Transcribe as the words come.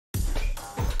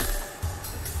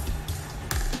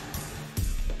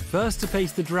first to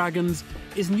face the dragons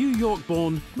is New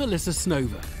York-born Melissa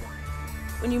Snover.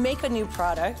 When you make a new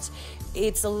product,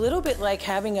 it's a little bit like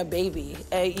having a baby.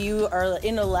 You are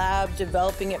in a lab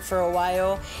developing it for a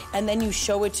while, and then you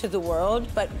show it to the world.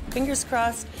 But fingers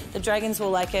crossed, the dragons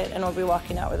will like it and will be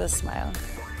walking out with a smile.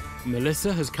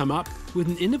 Melissa has come up with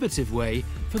an innovative way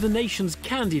for the nation's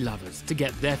candy lovers to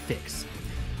get their fix.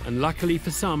 And luckily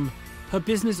for some, her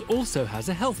business also has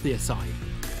a healthier side.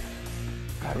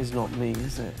 That is not me,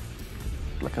 is it?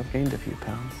 Like I've gained a few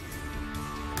pounds.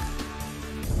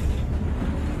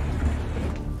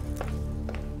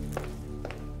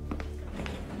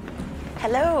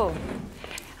 Hello.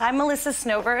 I'm Melissa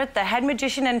Snover, the head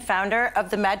magician and founder of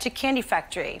the Magic Candy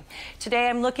Factory. Today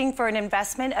I'm looking for an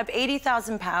investment of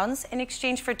 £80,000 in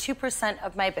exchange for 2%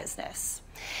 of my business.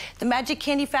 The Magic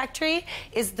Candy Factory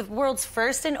is the world's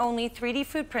first and only 3D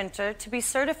food printer to be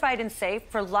certified and safe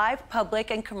for live, public,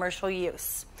 and commercial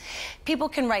use. People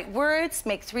can write words,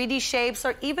 make 3D shapes,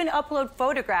 or even upload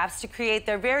photographs to create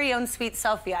their very own sweet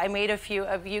selfie. I made a few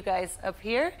of you guys up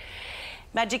here.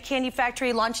 Magic Candy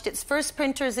Factory launched its first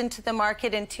printers into the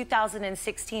market in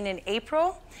 2016 in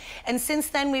April. And since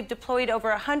then, we've deployed over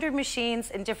 100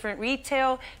 machines in different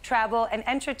retail, travel, and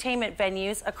entertainment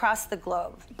venues across the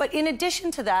globe. But in addition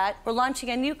to that, we're launching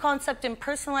a new concept in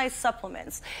personalized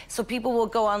supplements. So people will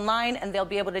go online and they'll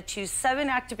be able to choose 7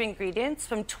 active ingredients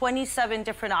from 27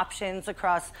 different options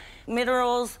across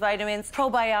minerals, vitamins,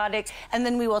 probiotics, and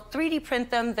then we will 3D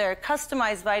print them, their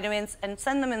customized vitamins, and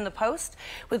send them in the post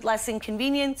with less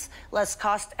inconvenience, less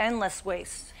cost, and less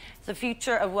waste. The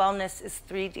future of wellness is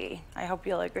 3D. I hope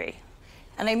you'll agree.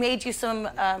 And I made you some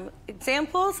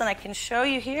examples, and I can show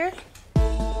you here.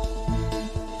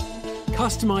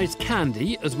 Customised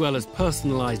candy, as well as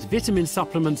personalised vitamin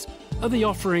supplements, are the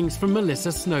offerings from Melissa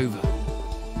Snover.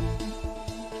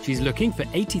 She's looking for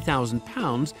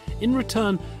 £80,000 in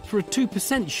return for a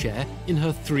 2% share in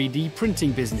her 3D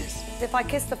printing business. If I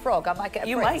kiss the frog, I might get a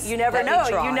You prince. might. You never know.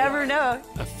 You never know.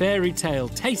 A fairy tale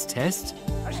taste test.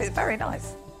 Actually, it's very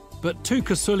nice. But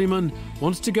Tuka Suleiman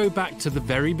wants to go back to the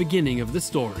very beginning of the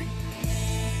story.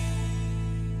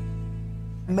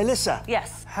 Melissa.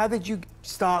 Yes. How did you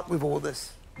start with all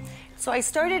this? So I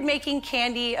started making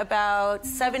candy about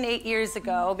 7, 8 years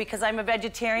ago because I'm a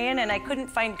vegetarian and I couldn't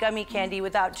find gummy candy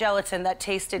without gelatin that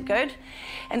tasted good.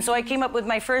 And so I came up with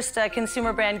my first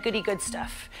consumer brand, Goody Good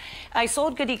Stuff. I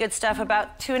sold Goody Good Stuff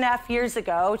about 2.5 years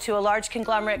ago to a large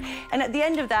conglomerate. And at the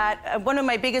end of that, one of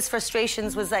my biggest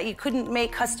frustrations was that you couldn't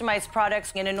make customized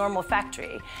products in a normal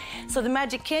factory. So the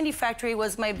Magic Candy Factory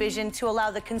was my vision to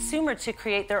allow the consumer to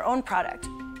create their own product.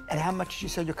 And how much did you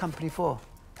sell your company for?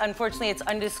 Unfortunately, it's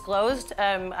undisclosed.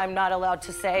 I'm not allowed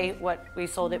to say what we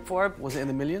sold it for. Was it in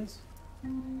the millions?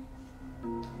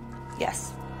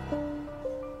 Yes.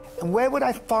 And where would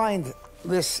I find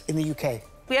this in the UK?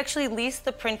 We actually leased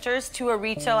the printers to a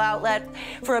retail outlet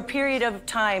for a period of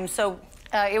time. So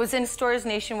it was in stores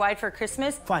nationwide for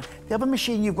Christmas. Fine. The other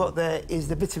machine you've got there is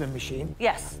the vitamin machine.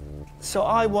 Yes. So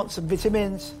I want some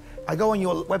vitamins. I go on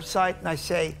your website and I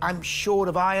say, I'm short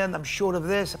of iron, I'm short of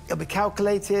this. It'll be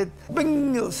calculated.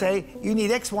 Bing, it'll say, you need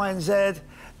X, Y, and Z,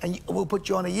 and we'll put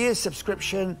you on a year's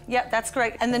subscription. Yeah, that's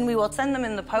correct. And then we will send them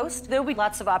in the post. There'll be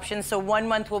lots of options. So 1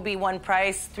 month will be one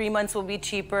price, 3 months will be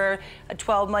cheaper, a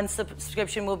 12-month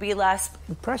subscription will be less.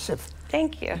 Impressive.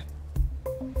 Thank you.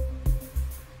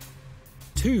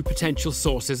 2 potential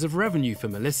sources of revenue for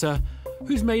Melissa,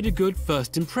 who's made a good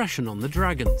first impression on the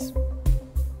dragons.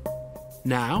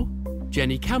 Now,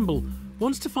 Jenny Campbell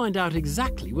wants to find out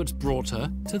exactly what's brought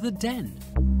her to the den.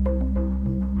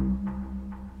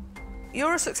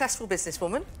 You're a successful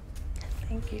businesswoman.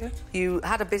 Thank you. You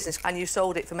had a business and you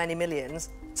sold it for many millions.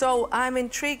 So I'm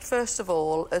intrigued, first of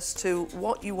all, as to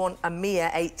what you want a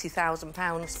mere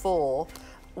 £80,000 for.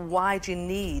 Why do you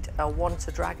need a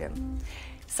dragon?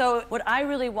 So what I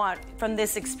really want from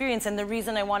this experience, and the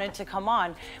reason I wanted to come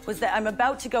on, was that I'm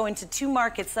about to go into 2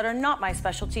 markets that are not my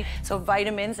specialty, so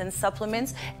vitamins and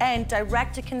supplements, and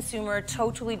direct-to-consumer,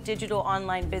 totally digital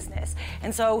online business.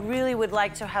 And so really would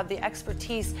like to have the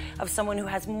expertise of someone who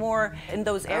has more in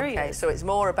those areas. Okay, so it's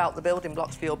more about the building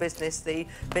blocks for your business, the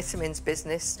vitamins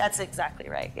business. That's exactly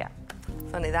right, yeah.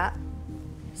 Funny that.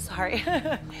 Sorry.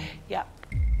 Yeah.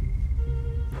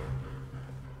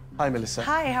 Hi, Melissa.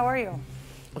 Hi, how are you?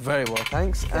 Very well,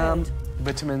 thanks. Good.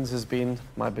 Vitamins has been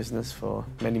my business for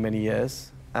many, many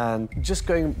years. And just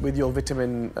going with your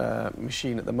vitamin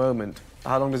machine at the moment,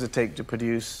 how long does it take to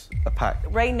produce a pack?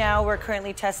 Right now, we're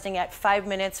currently testing at 5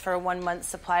 minutes for a 1 month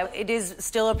supply. It is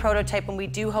still a prototype, and we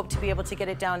do hope to be able to get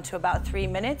it down to about 3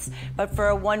 minutes. But for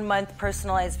a 1 month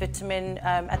personalized vitamin,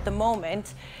 at the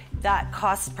moment, that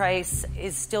cost price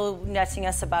is still netting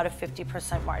us about a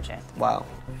 50% margin. Wow.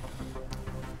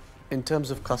 In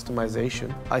terms of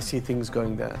customization, I see things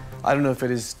going there. I don't know if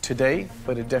it is today,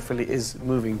 but it definitely is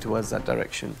moving towards that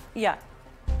direction. Yeah.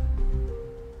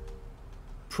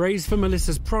 Praise for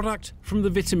Melissa's product from the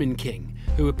Vitamin King,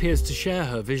 who appears to share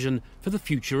her vision for the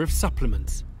future of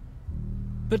supplements.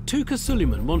 But Tuka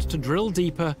Suleiman wants to drill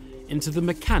deeper into the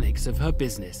mechanics of her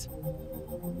business.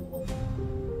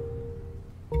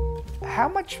 How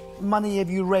much money have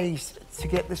you raised to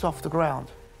get this off the ground?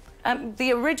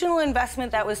 The original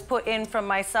investment that was put in from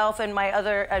myself and my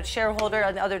other shareholder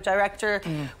and the other director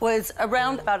was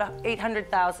around about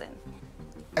 800,000.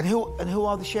 And who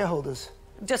are the shareholders?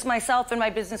 Just myself and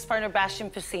my business partner, Bastian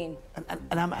Facine.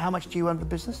 And how much do you own the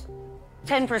business?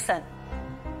 10%.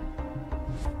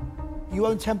 You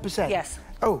own 10%? Yes.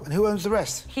 Oh, and who owns the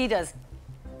rest? He does.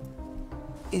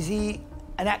 Is he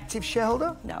an active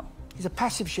shareholder? No. He's a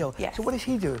passive shareholder? Yes. So what does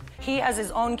he do? He has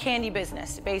his own candy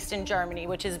business based in Germany,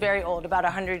 which is very old, about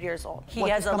 100 years old. He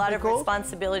What's has his a lot company of called?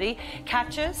 responsibility.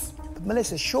 Catches.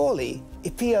 Melissa, surely,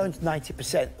 if he owns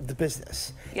 90% of the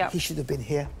business, Yeah. he should have been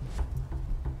here.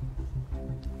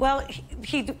 Well,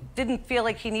 he didn't feel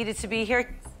like he needed to be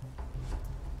here.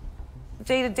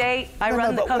 Day to day, I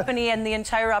run the company and the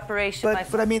entire operation myself.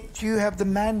 But I mean, do you have the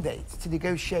mandate to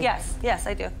negotiate? Yes,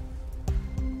 I do.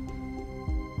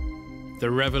 The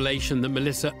revelation that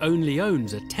Melissa only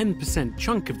owns a 10%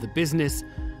 chunk of the business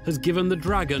has given the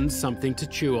dragons something to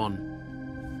chew on.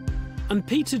 And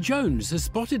Peter Jones has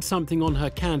spotted something on her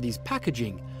candy's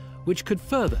packaging which could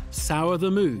further sour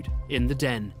the mood in the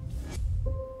den.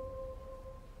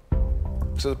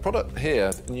 So the product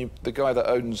here, the guy that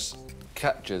owns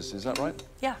Catches, is that right?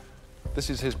 Yeah. This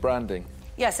is his branding.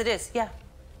 Yes, it is, yeah.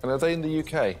 And are they in the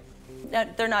UK? No,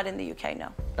 they're not in the UK, no.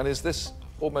 And is this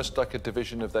almost like a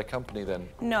division of their company then?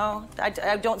 No,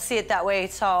 I don't see it that way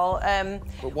at all.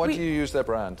 But why do you use their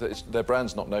brand? Their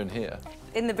brand's not known here.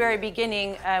 In the very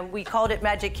beginning, we called it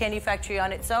Magic Candy Factory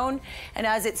on its own, and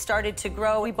as it started to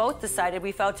grow, we both decided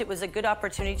we felt it was a good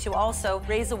opportunity to also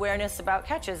raise awareness about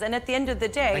Catches. And at the end of the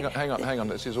day... Hang on,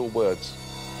 this is all words.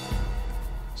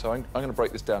 So I'm going to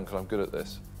break this down because I'm good at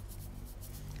this.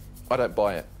 I don't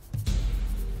buy it.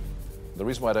 The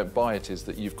reason why I don't buy it is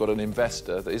that you've got an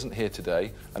investor that isn't here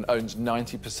today and owns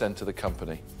 90% of the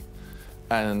company.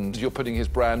 And you're putting his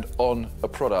brand on a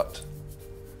product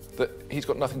that he's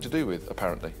got nothing to do with,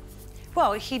 apparently.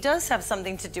 Well, he does have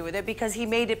something to do with it because he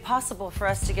made it possible for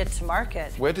us to get to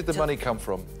market. Where did the money come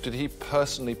from? Did he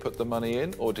personally put the money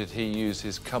in, or did he use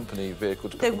his company vehicle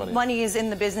to put the money in? The money is in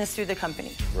the business through the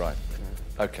company. Right.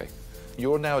 OK.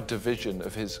 You're now a division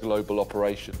of his global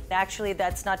operation. Actually,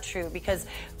 that's not true, because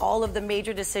all of the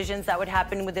major decisions that would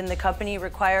happen within the company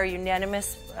require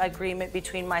unanimous agreement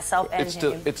between myself and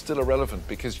him. It's still irrelevant,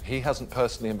 because he hasn't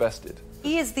personally invested.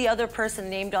 He is the other person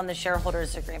named on the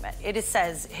shareholders' agreement. It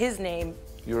says his name.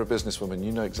 You're a businesswoman.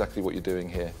 You know exactly what you're doing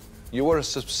here. You are a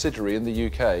subsidiary in the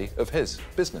UK of his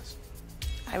business.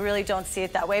 I really don't see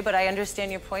it that way, but I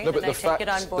understand your point, and I take it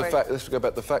on board. Let's go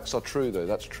back. The facts are true, though.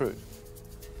 That's true.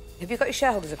 Have you got your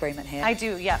shareholders' agreement here? I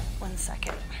do, yeah. 1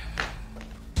 second.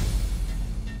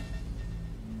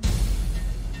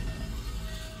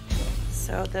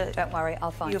 So the... Don't worry,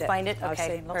 I'll find it. You find it? Okay, I've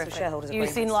seen lots of shareholders'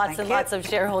 agreements. You've seen lots and lots of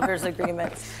shareholders'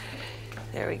 agreements.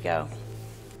 There we go.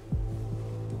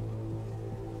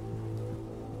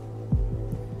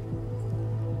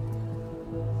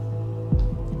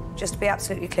 Just to be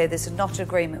absolutely clear, this is not an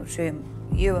agreement between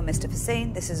you and Mr.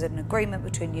 Facine. This is an agreement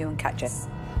between you and Catches.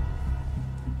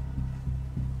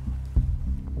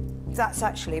 That's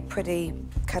actually pretty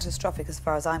catastrophic as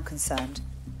far as I'm concerned.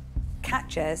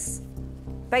 Catches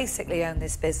basically own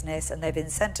this business, and they've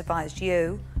incentivised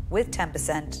you with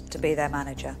 10% to be their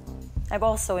manager. I've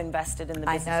also invested in the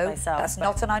business myself. I know, that's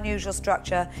not an unusual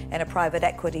structure in a private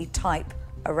equity type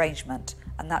arrangement,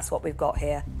 and that's what we've got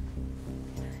here.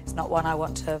 It's not one I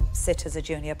want to sit as a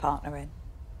junior partner in.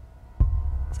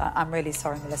 So I'm really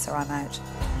sorry, Melissa, I'm out.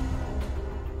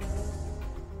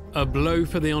 A blow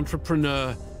for the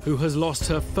entrepreneur who has lost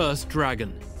her first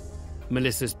dragon.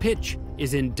 Melissa's pitch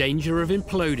is in danger of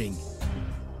imploding.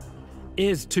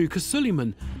 Is Tuka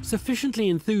Suleiman sufficiently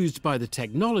enthused by the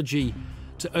technology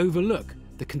to overlook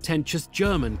the contentious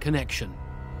German connection?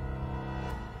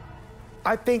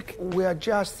 I think we are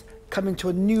just coming to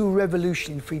a new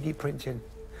revolution in 3D printing.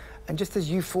 And just as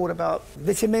you thought about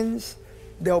vitamins,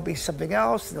 There'll be something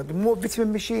else. There'll be more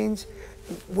vitamin machines.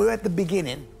 We're at the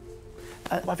beginning.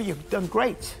 I think you've done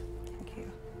great. Thank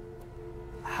you.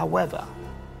 However,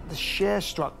 the share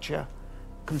structure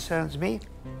concerns me.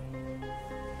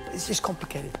 It's just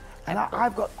complicated. And I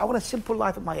want a simple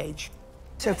life at my age.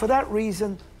 So for that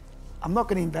reason, I'm not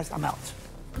going to invest, I'm out.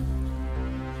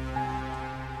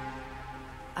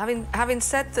 Having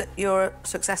said that you're a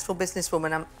successful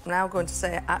businesswoman, I'm now going to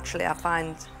say, actually, I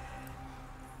find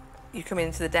you coming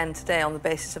into the den today on the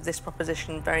basis of this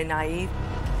proposition very naive.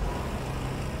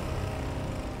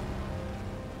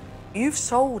 You've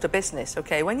sold a business,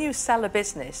 OK? When you sell a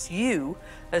business, you,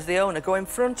 as the owner, go in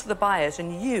front of the buyers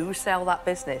and you sell that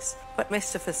business. But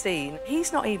Mr. Facine,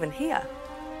 he's not even here.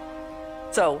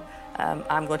 So,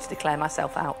 I'm going to declare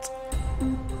myself out.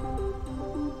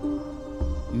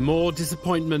 More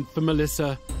disappointment for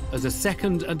Melissa as a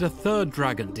second and a third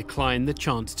dragon decline the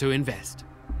chance to invest.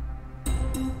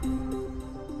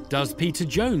 Does Peter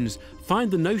Jones find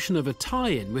the notion of a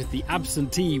tie-in with the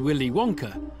absentee Willy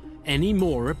Wonka any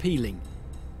more appealing?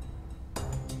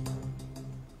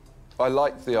 I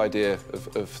like the idea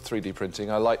of 3D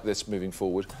printing. I like this moving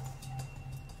forward.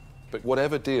 But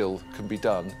whatever deal can be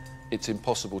done, it's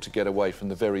impossible to get away from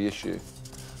the very issue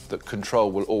that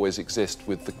control will always exist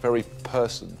with the very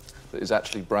person that is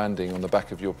actually branding on the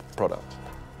back of your product.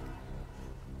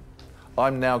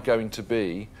 I'm now going to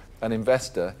be an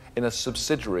investor in a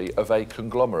subsidiary of a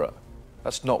conglomerate.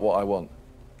 That's not what I want.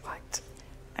 Right.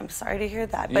 I'm sorry to hear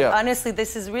that, but honestly,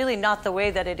 this is really not the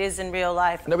way that it is in real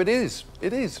life. No, it is.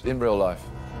 It is in real life.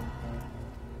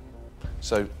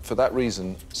 So for that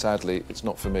reason, sadly, it's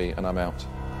not for me and I'm out.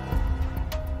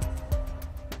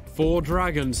 4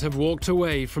 dragons have walked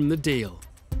away from the deal.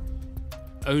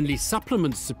 Only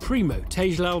supplements supremo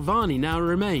Tej Lalvani now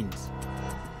remains.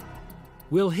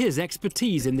 Will his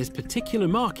expertise in this particular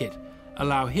market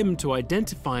allow him to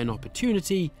identify an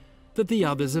opportunity that the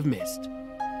others have missed?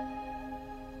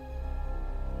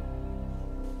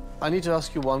 I need to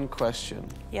ask you one question.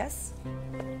 Yes?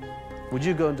 Would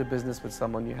you go into business with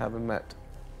someone you haven't met?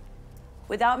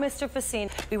 Without Mr. Facine,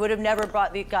 we would have never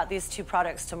got these 2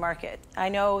 products to market. I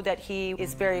know that he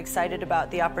is very excited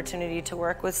about the opportunity to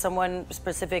work with someone,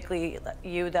 specifically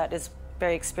you, that is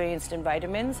very experienced in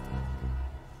vitamins.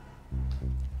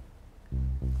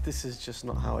 This is just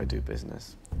not how I do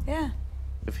business. Yeah.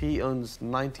 If he owns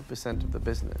 90% of the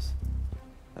business,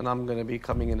 and I'm going to be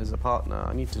coming in as a partner,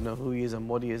 I need to know who he is and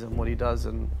what he does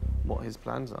and what his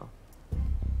plans are.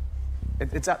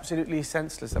 It's absolutely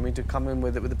senseless. I mean, to come in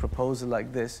with a proposal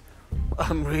like this,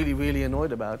 I'm really, really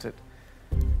annoyed about it.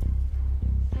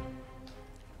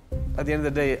 At the end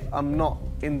of the day, I'm not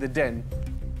in the den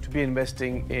to be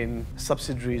investing in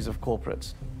subsidiaries of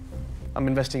corporates. I'm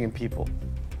investing in people.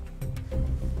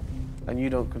 And you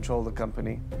don't control the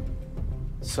company.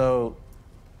 So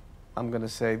I'm going to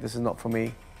say this is not for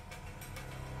me.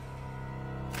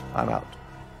 I'm out.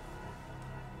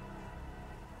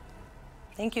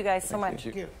 Thank you guys so much.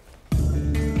 Thank you.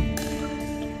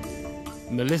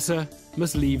 Melissa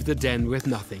must leave the den with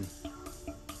nothing.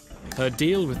 Her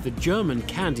deal with the German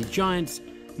candy giants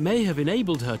may have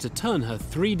enabled her to turn her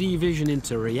 3D vision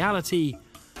into reality,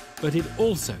 but it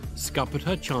also scuppered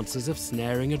her chances of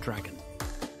snaring a dragon.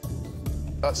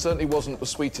 That certainly wasn't the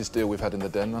sweetest deal we've had in the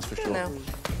den, that's for sure. No.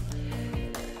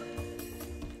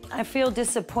 I feel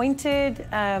disappointed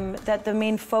that the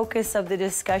main focus of the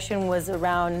discussion was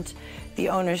around the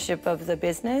ownership of the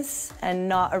business and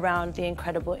not around the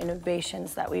incredible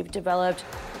innovations that we've developed.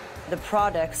 The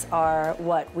products are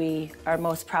what we are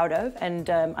most proud of, and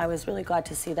I was really glad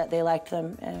to see that they liked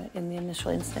them in the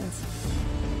initial instance.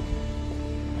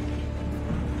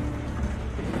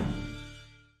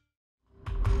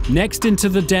 Next into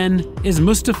the den is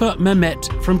Mustafa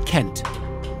Mehmet from Kent,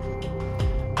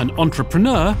 an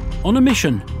entrepreneur on a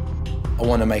mission. I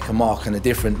want to make a mark and a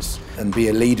difference and be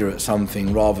a leader at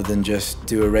something rather than just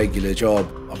do a regular job.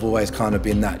 I've always kind of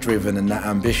been that driven and that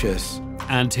ambitious.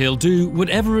 And he'll do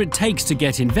whatever it takes to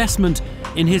get investment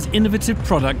in his innovative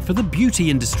product for the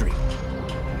beauty industry.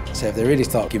 So if they really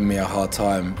start giving me a hard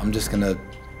time, I'm just going to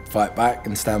fight back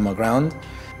and stand my ground,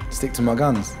 stick to my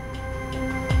guns.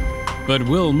 But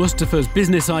will Mustafa's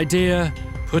business idea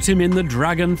put him in the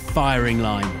dragon firing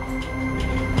line?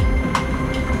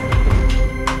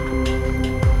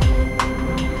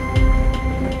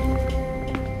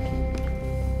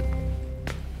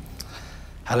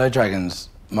 Hello Dragons,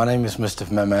 my name is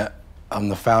Mustafa Mehmet. I'm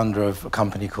the founder of a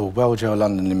company called Gel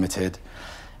London Ltd,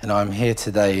 and I'm here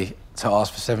today to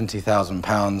ask for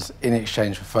 £70,000 in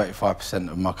exchange for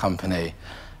 35% of my company,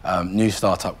 new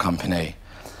startup company.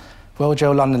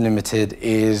 Gel London Ltd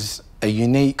is a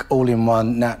unique,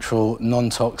 all-in-one, natural,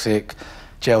 non-toxic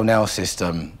gel nail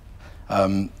system.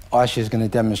 Aisha is going to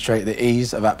demonstrate the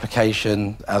ease of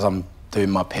application as I'm doing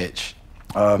my pitch.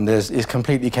 It's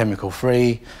completely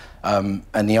chemical-free, and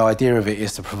the idea of it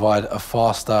is to provide a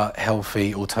faster,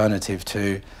 healthy alternative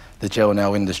to the gel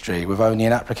nail industry with only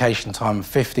an application time of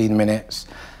 15 minutes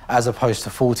as opposed to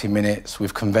 40 minutes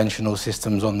with conventional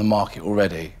systems on the market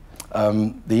already.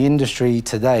 The industry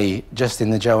today, just in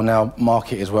the gel nail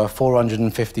market, is worth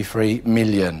 453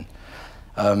 million.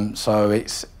 So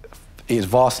it's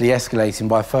vastly escalating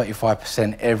by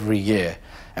 35% every year,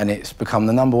 and it's become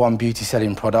the #1 beauty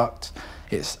selling product.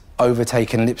 It's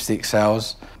overtaken lipstick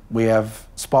sales. We have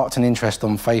sparked an interest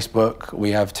on Facebook.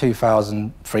 We have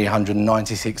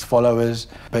 2,396 followers,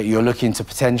 but you're looking to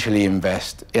potentially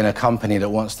invest in a company that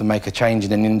wants to make a change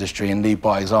in an industry and lead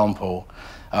by example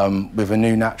with a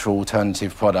new natural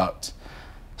alternative product.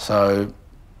 So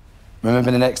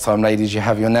remember the next time, ladies, you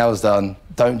have your nails done,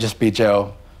 don't just be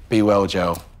gel, be well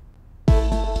gel.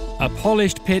 A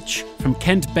polished pitch from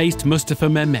Kent-based Mustafa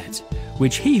Mehmet,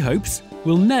 which he hopes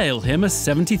will nail him a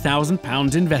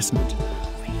 £70,000 investment.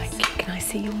 Can I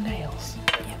see your nails?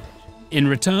 In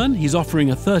return, he's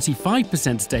offering a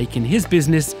 35% stake in his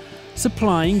business,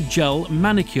 supplying gel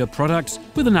manicure products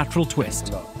with a natural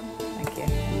twist. Thank you.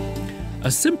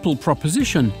 A simple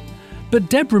proposition, but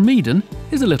Deborah Meaden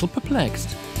is a little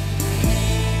perplexed.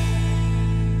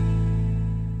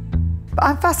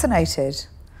 I'm fascinated.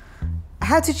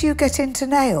 How did you get into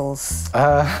nails?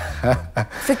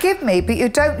 Forgive me, but you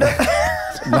don't look...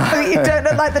 you don't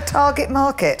look like the target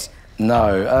market.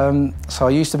 No, so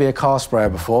I used to be a car sprayer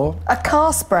before. A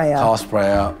car sprayer? Car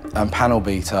sprayer and panel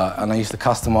beater, and I used to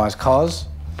customise cars.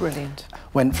 Brilliant.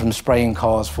 Went from spraying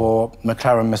cars for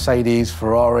McLaren, Mercedes,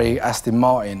 Ferrari, Aston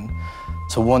Martin,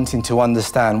 to wanting to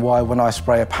understand why when I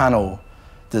spray a panel,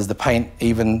 does the paint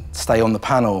even stay on the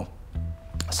panel?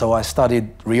 So I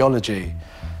studied rheology,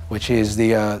 which is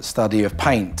the study of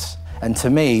paint. And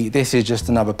to me, this is just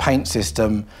another paint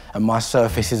system, and my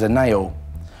surface is a nail,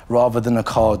 rather than a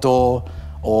car door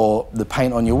or the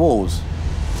paint on your walls.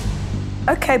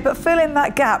 OK, but fill in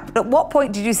that gap. At what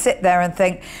point did you sit there and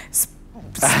think,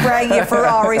 spraying your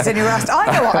Ferraris and your Aston,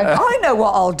 I know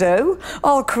what I'll do.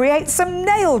 I'll create some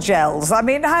nail gels. I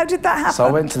mean, how did that happen? So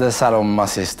I went to the salon with my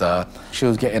sister. She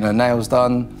was getting her nails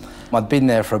done. I'd been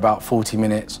there for about 40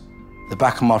 minutes. The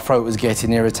back of my throat was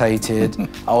getting irritated.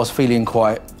 I was feeling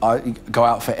I go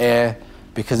out for air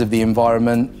because of the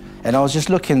environment. And I was just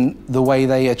looking the way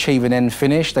they achieve an end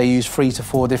finish. They use 3 to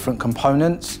 4 different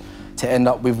components to end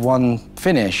up with one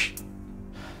finish.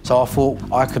 So I thought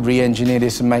I could re-engineer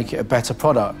this and make it a better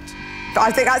product.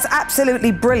 I think that's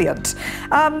absolutely brilliant.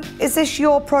 Is this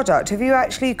your product? Have you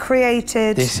actually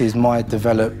created... This is my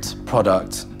developed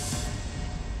product.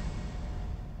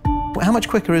 How much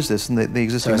quicker is this than the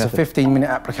existing method? So it's a 15-minute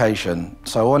application.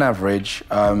 So on average,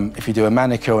 if you do a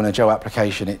manicure and a gel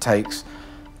application, it takes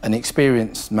an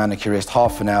experienced manicurist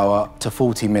half an hour to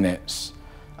 40 minutes.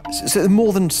 So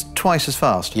more than twice as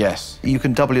fast? Yes. You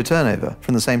can double your turnover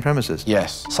from the same premises?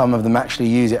 Yes. Some of them actually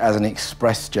use it as an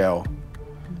express gel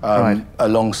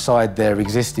alongside their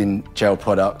existing gel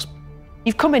products.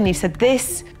 You've come in and you said,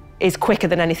 this is quicker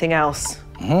than anything else.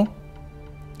 Mm-hmm.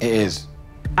 It is.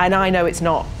 And I know it's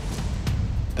not.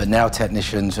 But now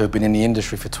technicians who have been in the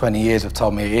industry for 20 years have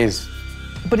told me it is.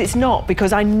 But it's not,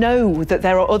 because I know that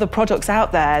there are other products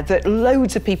out there that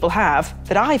loads of people have,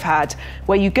 that I've had,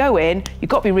 where you go in, you've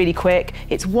got to be really quick,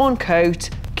 it's one coat,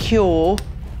 cure,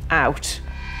 out.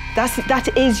 That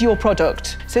is your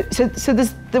product. So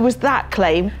there was that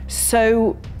claim.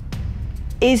 So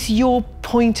is your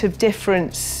point of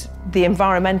difference the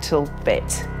environmental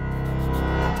bit?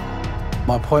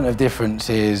 My point of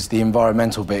difference is the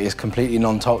environmental bit is completely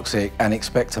non-toxic and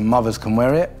expectant mothers can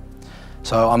wear it.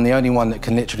 So I'm the only one that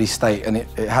can literally state, and it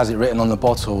has it written on the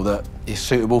bottle, that it's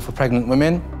suitable for pregnant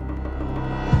women.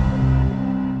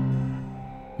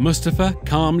 Mustafa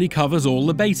calmly covers all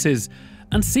the bases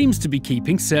and seems to be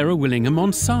keeping Sarah Willingham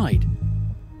on side.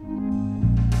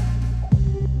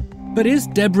 But is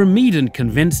Deborah Meaden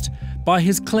convinced by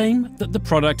his claim that the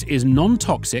product is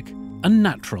non-toxic and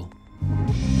natural?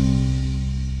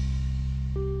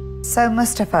 So,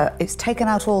 Mustafa, it's taken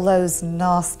out all those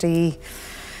nasty,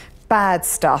 bad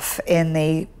stuff in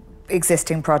the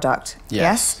existing product,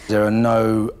 yes? There are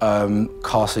no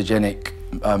carcinogenic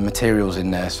materials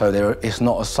in there, so it's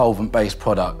not a solvent-based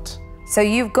product. So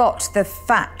you've got the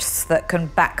facts that can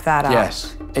back that up?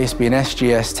 Yes. It's been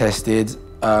SGS tested,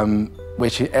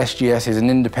 which SGS is an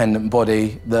independent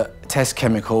body that tests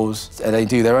chemicals. They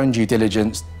do their own due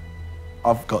diligence.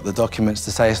 I've got the documents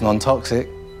to say it's non-toxic.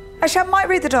 Actually, I might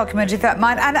read the document if that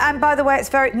mind. And by the way, it's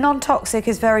very non-toxic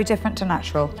is very different to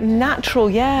natural. Natural,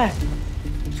 yeah.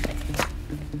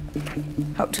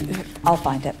 Oh, I'll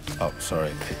find it. Oh,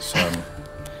 sorry. It's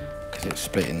because it's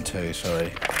split in two.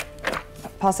 Sorry.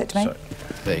 Pass it to me. Sorry.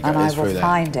 There you go. And I It's through will there.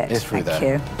 find it. It's through Thank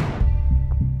there. you.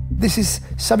 This is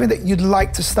something that you'd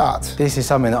like to start. This is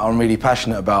something that I'm really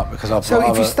passionate about because I've So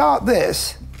got if you start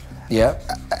this Yeah.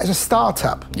 as a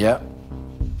startup, Yeah.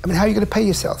 I mean, how are you going to pay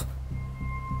yourself?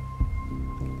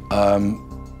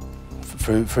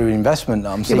 Through investment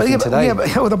that I'm seeking today. Yeah,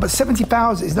 but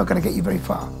 70,000 is not going to get you very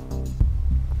far.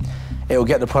 It'll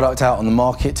get the product out on the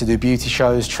market to do beauty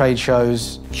shows, trade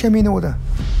shows. Show me an order.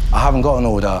 I haven't got an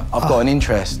order. I've got an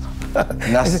interest. And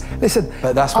that's, Listen,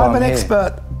 but that's why I'm an here.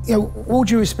 expert. You know, all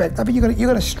due respect, I think you're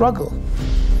going to struggle.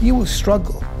 You will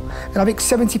struggle. And I think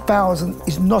 70,000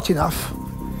 is not enough.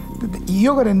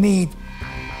 You're going to need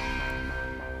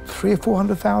 300,000 or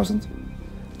 400,000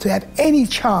 to have any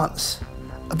chance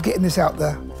of getting this out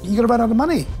there. You're going to run out of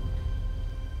money.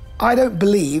 I don't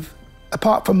believe,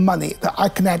 apart from money, that I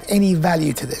can add any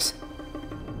value to this.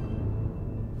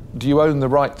 Do you own the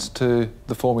rights to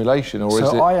the formulation, or is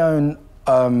it? So I own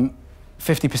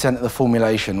 50% of the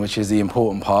formulation, which is the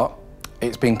important part.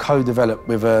 It's been co-developed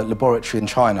with a laboratory in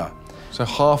China. So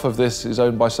half of this is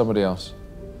owned by somebody else?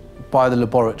 By the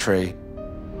laboratory.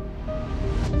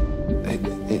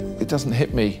 It doesn't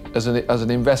hit me as an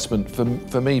investment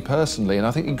for me personally, and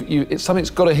I think it's something that's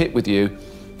got to hit with you,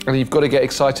 and you've got to get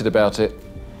excited about it.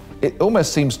 It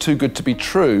almost seems too good to be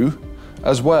true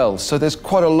as well, so there's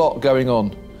quite a lot going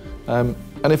on.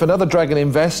 And if another dragon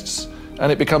invests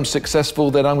and it becomes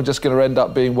successful, then I'm just going to end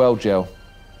up being Well Gel.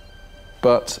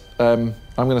 But I'm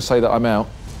going to say that I'm out.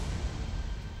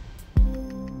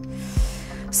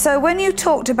 So when you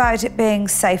talked about it being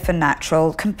safe and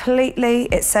natural, completely,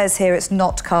 it says here it's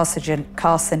not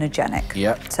carcinogenic.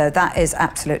 Yep. So that is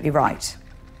absolutely right.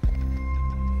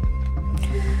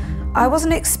 I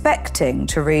wasn't expecting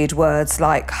to read words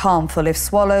like harmful if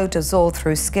swallowed, absorbed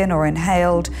through skin or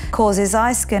inhaled, causes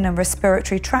eye, skin and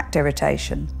respiratory tract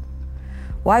irritation.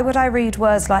 Why would I read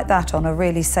words like that on a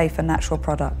really safe and natural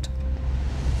product?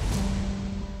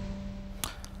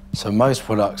 So most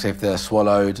products, if they're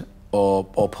swallowed or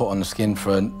put on the skin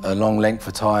for a long length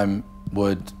of time,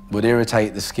 would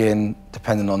irritate the skin,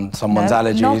 depending on someone's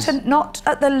allergies. Not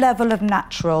at the level of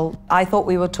natural. I thought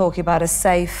we were talking about a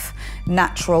safe,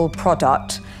 natural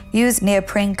product. Use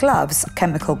neoprene gloves.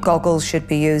 Chemical goggles should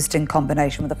be used in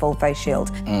combination with a full face shield.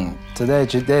 So they're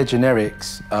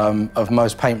generics of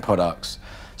most paint products.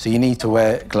 So you need to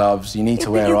wear gloves, you need to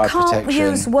wear eye protection. You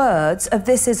can't use words of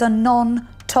this is a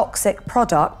non-toxic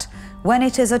product when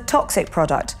it is a toxic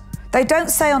product. They don't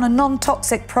say on a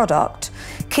non-toxic product,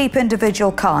 keep individual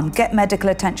calm, get medical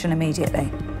attention immediately.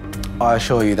 I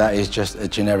assure you that is just a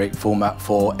generic format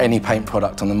for any paint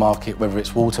product on the market, whether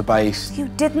it's water-based. You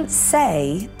didn't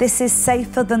say this is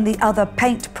safer than the other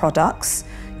paint products.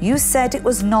 You said it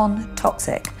was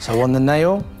non-toxic. So on the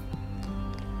nail,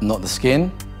 not the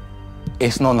skin,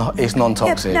 it's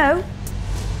non-toxic. Yeah, no.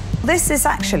 This is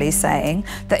actually saying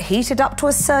that heated up to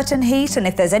a certain heat, and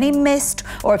if there's any mist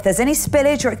or if there's any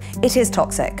spillage, it is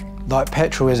toxic. Like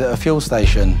petrol is at a fuel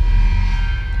station.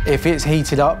 If it's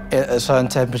heated up at a certain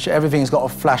temperature, everything's got a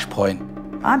flash point.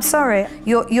 I'm sorry,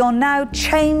 you're now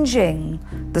changing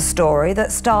the story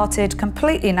that started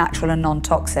completely natural and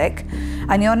non-toxic,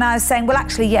 and you're now saying, well,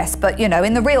 actually, yes, but, you know,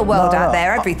 in the real world out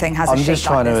there, everything has a shape like this. I'm just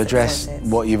trying to address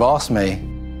what you've asked me.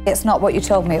 It's not what you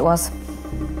told me it was.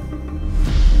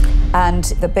 And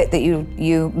the bit that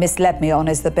you misled me on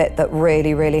is the bit that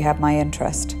really, really had my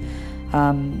interest.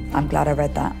 I'm glad I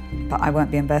read that, but I won't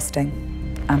be investing.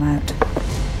 I'm out.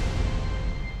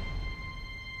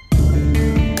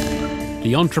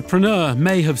 The entrepreneur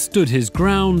may have stood his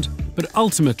ground, but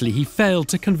ultimately he failed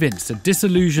to convince a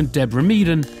disillusioned Deborah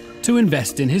Meaden to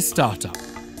invest in his startup.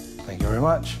 Thank you very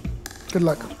much. Good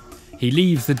luck. He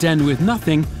leaves the den with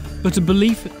nothing but a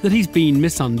belief that he's been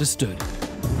misunderstood.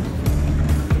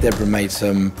 Deborah made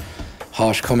some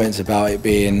harsh comments about it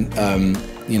being,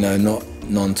 you know, not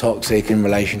non-toxic in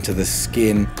relation to the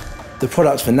skin. The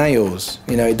product's for nails,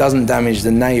 you know, it doesn't damage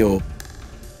the nail.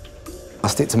 I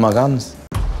stick to my guns.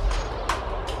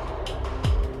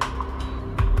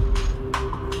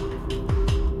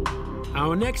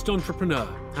 Our next entrepreneur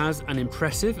has an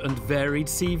impressive and varied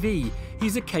CV.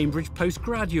 He's a Cambridge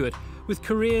postgraduate with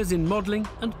careers in modelling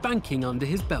and banking under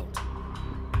his belt.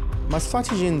 My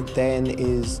strategy then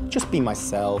is just be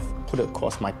myself, put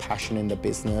across my passion in the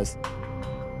business.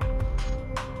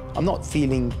 I'm not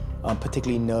feeling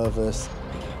particularly nervous.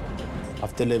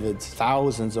 I've delivered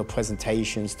thousands of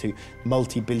presentations to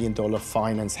multi-billion-dollar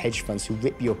finance hedge funds who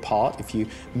rip you apart if you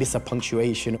miss a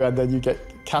punctuation, and then you get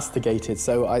castigated.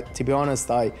 So, to be honest,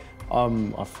 I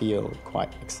feel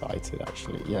quite excited,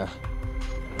 actually, yeah.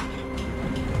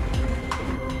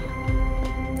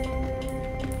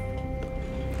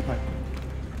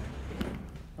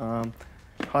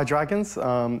 Hi, Dragons.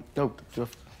 No, do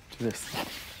this.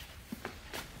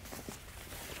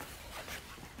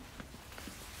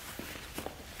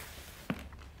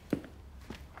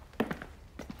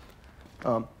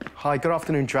 Hi, good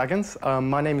afternoon, Dragons.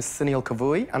 My name is Sunil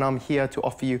Kavuri, and I'm here to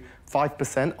offer you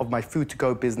 5% of my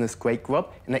food-to-go business, Great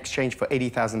Grub, in exchange for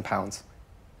 £80,000.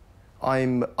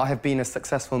 I have been a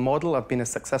successful model. I've been a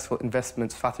successful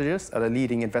investment strategist at a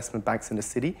leading investment banks in the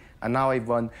city, and now I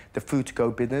run the food-to-go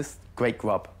business, Great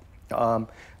Grub.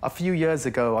 A few years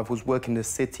ago, I was working in the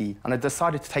city, and I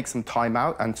decided to take some time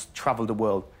out and travel the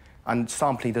world and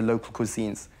sampling the local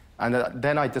cuisines. And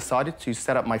then I decided to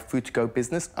set up my food-to-go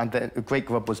business, and then Great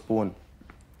Grub was born.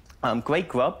 Great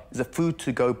Grub is a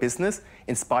food-to-go business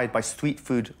inspired by street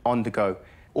food on the go.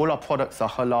 All our products are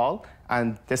halal,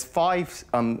 and there's 5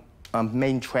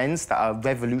 main trends that are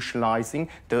revolutionizing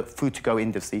the food-to-go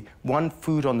industry. 1,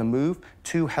 food on the move.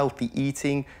 2, healthy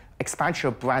eating. Expansion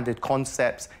of branded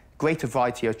concepts. Greater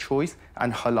variety of choice.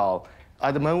 And halal.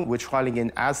 At the moment, we're trialing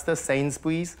in Asda,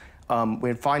 Sainsbury's. We're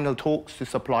in final talks to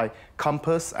supply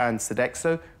Compass and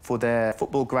Sodexo for their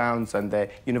football grounds and their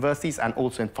universities, and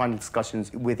also in final discussions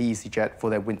with EasyJet for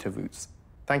their winter routes.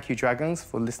 Thank you, Dragons,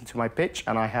 for listening to my pitch,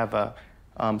 and I have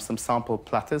some sample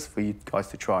platters for you guys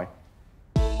to try.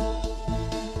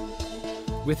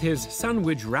 With his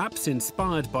sandwich wraps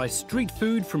inspired by street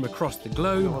food from across the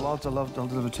globe... Well, I'll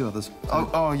deliver 2 others.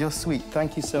 Oh, you're sweet.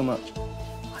 Thank you so much.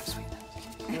 I'm sweet.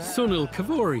 Sunil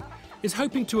Kavuri is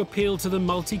hoping to appeal to the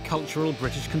multicultural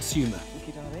British consumer.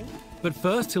 But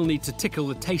first, he'll need to tickle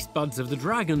the taste buds of the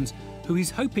Dragons, who he's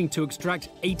hoping to extract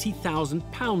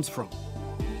 £80,000 from.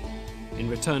 In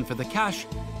return for the cash,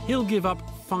 he'll give up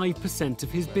 5%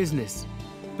 of his business.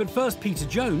 But first, Peter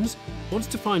Jones wants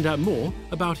to find out more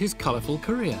about his colourful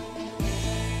career.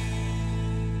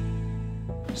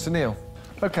 Sunil,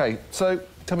 OK, so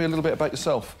tell me a little bit about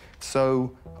yourself.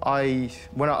 So,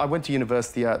 when I went to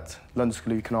university at London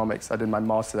School of Economics, I did my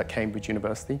master's at Cambridge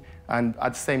University, and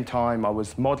at the same time I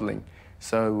was modelling.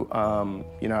 So,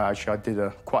 you know, actually I did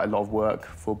quite a lot of work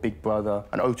for Big Brother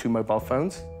and O2 mobile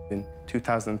phones. In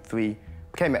 2003,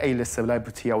 became an A-list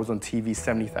celebrity. I was on TV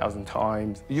 70,000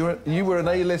 times. You were an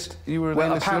A-list?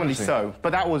 Well, apparently so.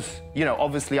 But that was, you know,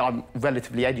 obviously I'm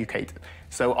relatively educated.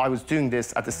 So I was doing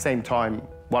this at the same time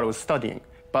while I was studying.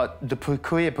 But the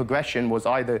career progression was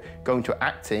either going to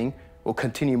acting or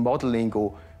continue modelling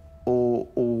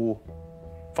or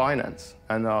finance.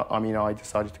 And I mean, I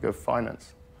decided to go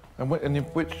finance. And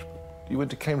you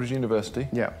went to Cambridge University?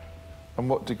 Yeah. And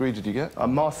what degree did you get? A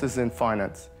master's in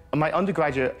finance. My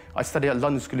undergraduate, I studied at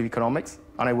London School of Economics,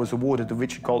 and I was awarded the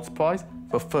Richard Goltz Prize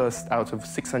for first out of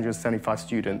 675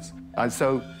 students. And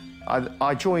so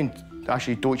I joined,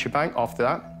 actually, Deutsche Bank after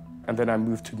that, and then I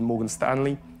moved to Morgan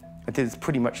Stanley. I did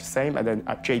pretty much the same, and then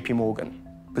at JP Morgan.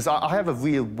 Because I have a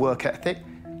real work ethic.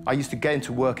 I used to get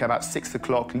into work at about 6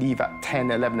 o'clock, leave at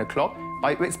 10, 11 o'clock.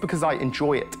 It's because I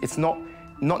enjoy it. It's not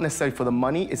necessarily for the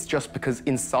money, it's just because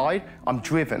inside I'm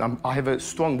driven. I have a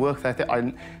strong work ethic.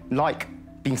 I like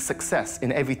being success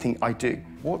in everything I do.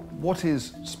 What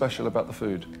is special about the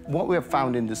food? What we have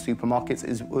found in the supermarkets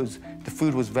was the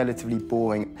food was relatively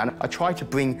boring, and I tried to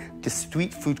bring the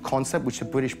street food concept, which the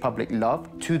British public love,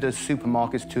 to the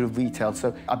supermarkets, to the retail.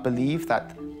 So I believe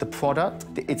that the product,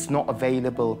 it's not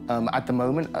available at the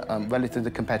moment relative to the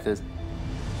competitors.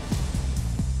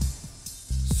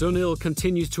 Sunil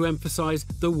continues to emphasise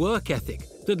the work ethic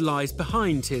that lies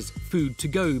behind his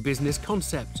food-to-go business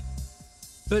concept.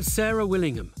 But Sarah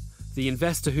Willingham, the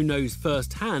investor who knows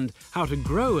firsthand how to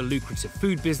grow a lucrative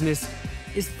food business,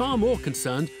 is far more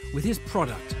concerned with his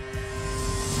product.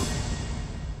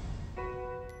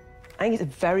 I think it's a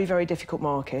very, very difficult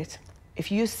market. If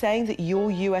you're saying that your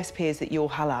USP is that you're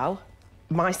halal,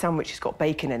 my sandwich has got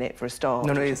bacon in it for a start.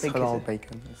 No, it's halal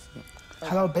bacon.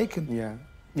 Halal bacon? Yeah.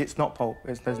 It's not pork.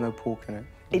 There's no pork in it.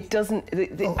 It doesn't...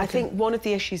 okay. I think one of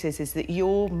the issues is that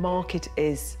your market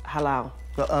is halal.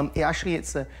 But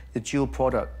it's a dual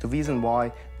product. The reason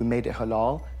why we made it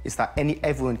halal is that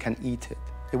everyone can eat it.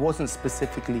 It wasn't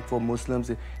specifically for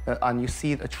Muslims, and you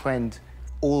see a trend.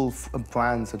 All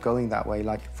brands are going that way.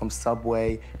 Like from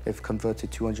Subway, they've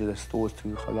converted 200 of their stores to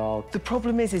halal. The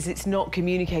problem is it's not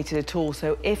communicated at all.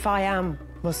 So if I am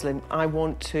Muslim, I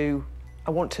want to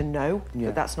know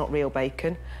that that's not real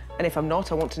bacon, and if I'm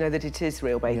not, I want to know that it is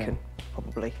real bacon,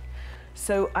 probably.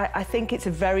 So I think it's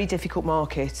a very difficult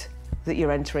market that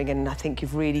you're entering in, and I think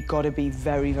you've really got to be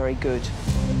very, very good.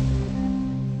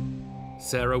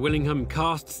 Sarah Willingham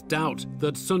casts doubt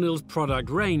that Sunil's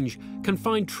product range can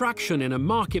find traction in a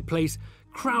marketplace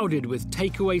crowded with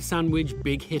takeaway sandwich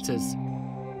big hitters.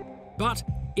 But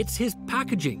it's his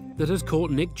packaging that has caught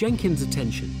Nick Jenkins'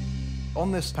 attention.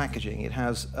 On this packaging, it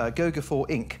has Gafoor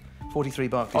Inc, 43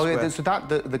 Berkeley Square. Oh, yeah, so that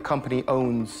the company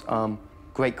owns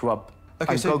Great Grub.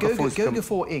 OK, so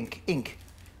Gafoor Inc.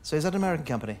 So is that an American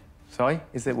company? Sorry,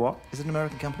 is it what? Is it an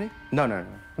American company? No, no, no.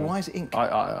 Well, why is it Inc?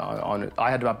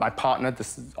 I had my partner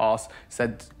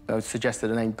suggested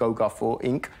the name Gafoor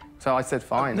Inc. So I said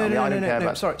fine.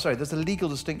 No. Sorry. There's a legal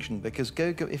distinction because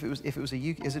if it was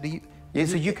a UK, is it a? Yeah,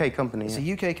 it's a UK company. It's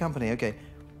a UK company. OK.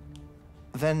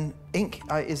 Then Inc.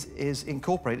 is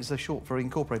incorporated. It's a short for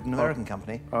incorporated, an American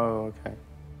company. Oh, OK.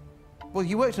 Well,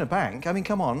 you worked in a bank. I mean,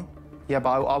 come on. Yeah,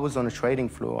 but I was on a trading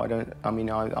floor. I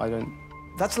don't.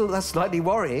 That's slightly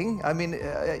worrying. I mean,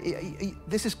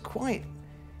 this is quite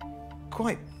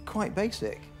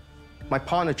basic. My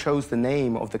partner chose the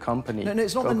name of the company. No,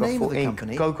 it's not the name of the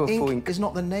company. Gafoor Inc. is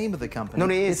not the name of the company. No,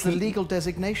 it is. It's the legal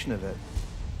designation of it.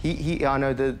 I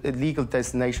know the legal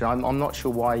designation. I'm not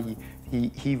sure why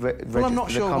he registered the company. Well, I'm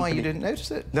not sure why you didn't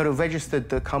notice it. No, registered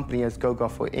the company as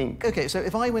Gafoor Inc. OK, so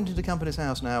if I went into the company's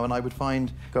house now and I would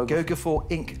find Gafoor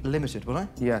Inc Limited, would I?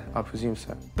 Yeah, I presume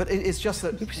so. But it's just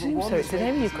that... You presume so? It's the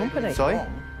name of your company. Sorry?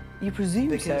 You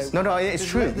presume so? No, it's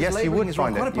true. Yes, you would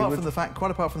find it. Quite apart from the fact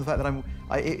that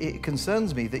it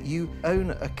concerns me that you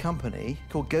own a company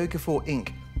called Gafoor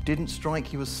Inc. Didn't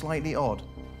strike you as slightly odd.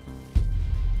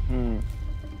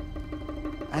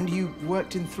 And you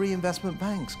worked in 3 investment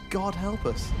banks. God help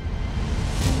us.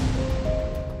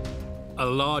 A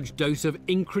large dose of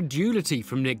incredulity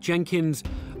from Nick Jenkins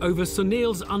over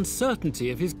Sunil's uncertainty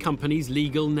of his company's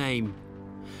legal name.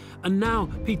 And now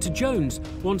Peter Jones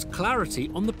wants clarity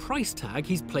on the price tag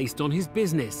he's placed on his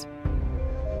business.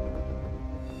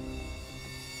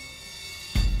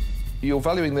 You're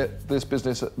valuing this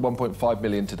business at 1.5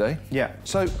 million today. Yeah.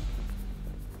 So,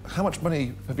 how much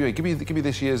money have you made? Give me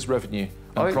this year's revenue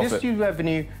and profit. This year's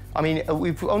revenue, I mean,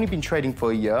 we've only been trading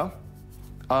for a year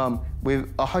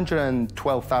with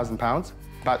 £112,000,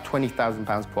 about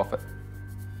 £20,000 profit.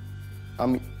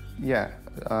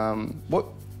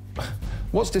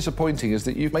 What's disappointing is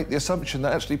that you make the assumption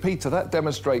that actually, Peter, that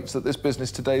demonstrates that this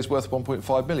business today is worth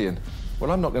 1.5 million.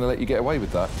 Well, I'm not going to let you get away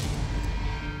with that.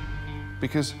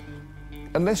 Because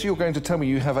unless you're going to tell me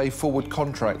you have a forward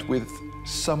contract with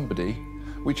somebody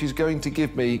which is going to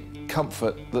give me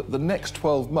comfort that the next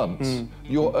 12 months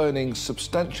your earnings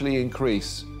substantially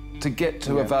increase to get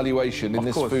to a valuation in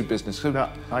this food business. So,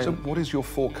 so what is your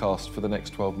forecast for the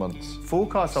next 12 months?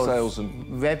 Forecast sales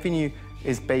and revenue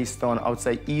is based on, I would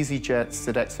say, EasyJet,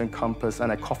 Sodexo, Compass,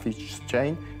 and a coffee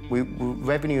chain.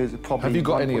 Revenue is probably... Have you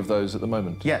got any of those at the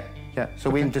moment? Yeah. So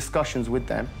we're in discussions with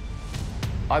them.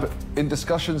 In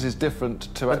discussions is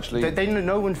different to actually...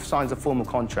 No one signs a formal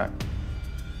contract.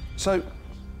 So,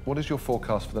 what is your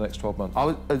forecast for the next 12 months? I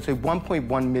would say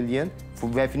 1.1 million for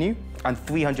revenue and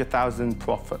 300,000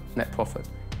 net profit.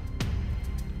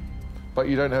 But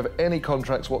you don't have any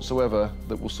contracts whatsoever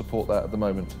that will support that at the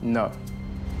moment? No.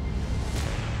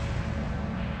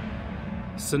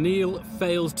 Sunil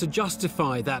fails to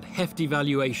justify that hefty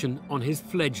valuation on his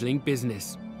fledgling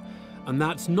business. And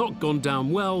that's not gone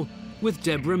down well with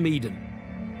Deborah Meaden.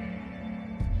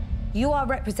 You are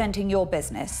representing your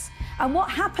business. And what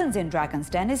happens in Dragon's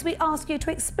Den is we ask you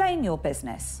to explain your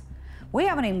business. We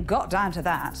haven't even got down to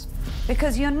that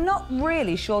because you're not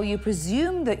really sure. You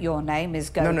presume that your name is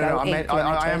Go-Go Inc.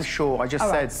 I am sure. I just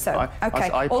said... OK,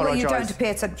 I although you don't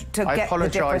appear to get the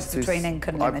difference between Inc.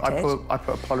 and Limited. I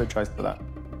apologise for that.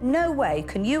 No way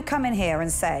can you come in here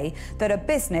and say that a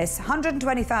business,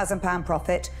 £120,000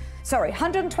 profit, sorry,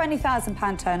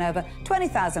 £120,000 turnover,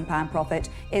 £20,000 profit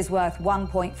is worth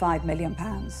 £1.5 million.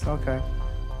 OK.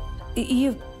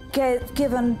 You've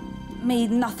given me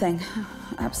nothing,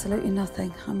 absolutely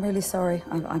nothing. I'm really sorry.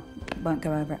 I won't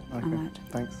go over it. Okay. I'm out.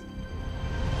 Thanks.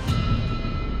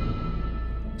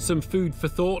 Some food for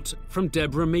thought from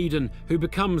Deborah Meaden, who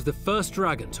becomes the first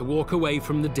dragon to walk away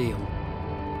from the deal.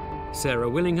 Sarah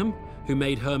Willingham, who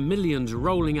made her millions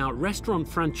rolling out restaurant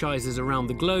franchises around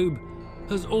the globe,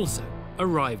 has also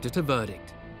arrived at a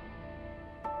verdict.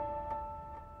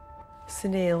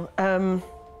 Sunil,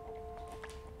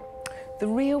 the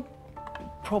real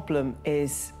problem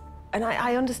is, and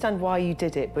I understand why you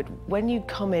did it, but when you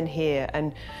come in here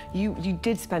and you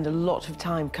did spend a lot of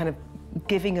time kind of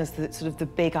giving us the sort of the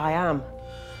big I am,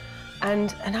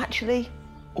 and actually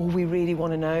all we really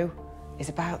want to know is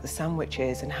about the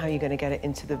sandwiches and how you're going to get it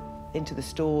into the into the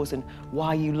stores and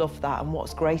why you love that and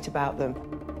what's great about them.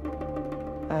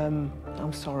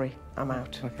 I'm sorry, I'm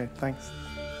out. Okay, thanks.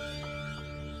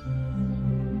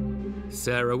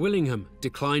 Sarah Willingham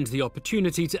declined the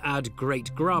opportunity to add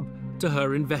Great Grub to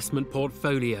her investment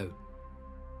portfolio.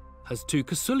 Has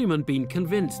Tuka Suleiman been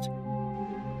convinced?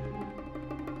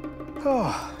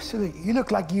 Oh, so you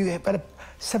look like you had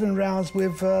 7 rounds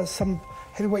with some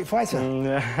heavyweight fighter.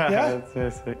 Yeah?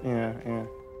 Yeah.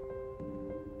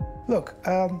 Look,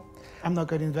 I'm not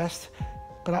going to invest,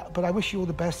 but I wish you all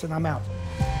the best and I'm out.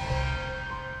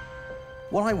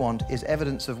 What I want is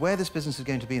evidence of where this business is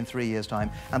going to be in 3 years' time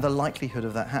and the likelihood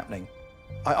of that happening.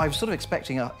 I was sort of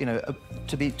expecting,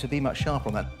 to be much sharper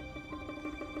on that.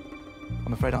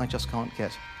 I'm afraid I just can't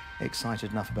get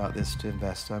excited enough about this to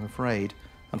invest. I'm afraid,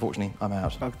 unfortunately, I'm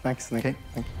out. Oh, thanks, Nick. Okay.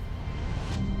 Thank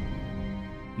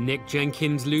you. Nick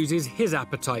Jenkins loses his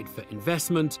appetite for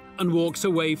investment and walks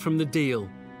away from the deal.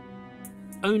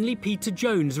 Only Peter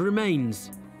Jones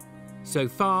remains. So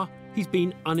far, he's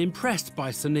been unimpressed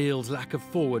by Sunil's lack of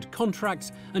forward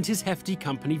contracts and his hefty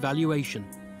company valuation.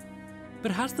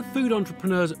 But has the food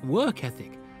entrepreneur's work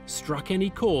ethic struck any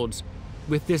chords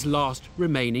with this last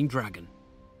remaining dragon?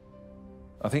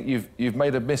 I think you've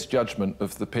made a misjudgment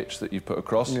of the pitch that you've put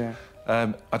across. Yeah.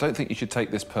 I don't think you should take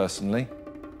this personally.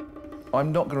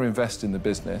 I'm not going to invest in the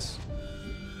business,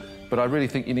 but I really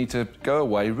think you need to go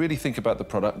away, really think about the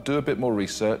product, do a bit more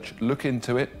research, look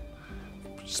into it,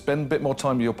 spend a bit more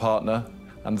time with your partner,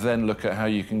 and then look at how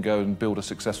you can go and build a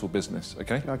successful business,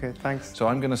 OK? OK, thanks. So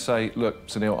I'm going to say, look,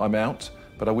 Sunil, I'm out,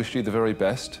 but I wish you the very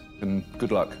best, and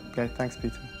good luck. OK, thanks,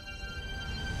 Peter.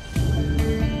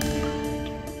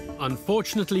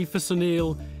 Unfortunately for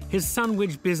Sunil, his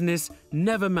sandwich business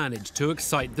never managed to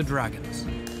excite the dragons.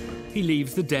 He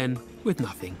leaves the den with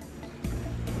nothing.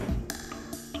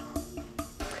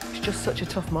 It's just such a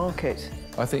tough market.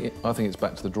 I think it's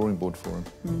back to the drawing board for him.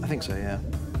 I think so, yeah.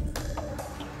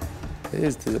 It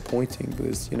is disappointing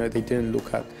because, they didn't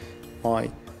look at my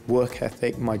work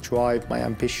ethic, my drive, my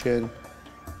ambition,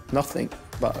 nothing.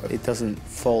 But it doesn't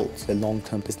fault the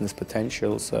long-term business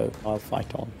potential, so I'll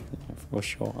fight on. For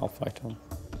sure, I'll fight on.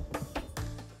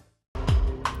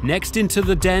 Next into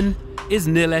the den is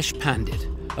Nilesh Pandit,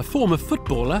 a former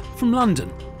footballer from London.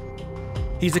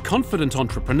 He's a confident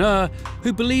entrepreneur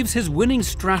who believes his winning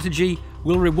strategy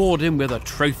will reward him with a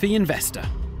trophy investor.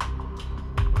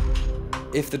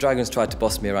 If the dragons tried to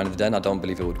boss me around in the den, I don't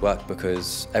believe it would work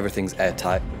because everything's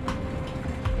airtight.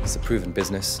 It's a proven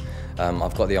business.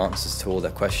 I've got the answers to all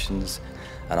their questions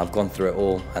and I've gone through it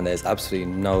all and there's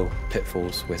absolutely no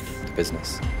pitfalls with the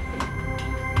business.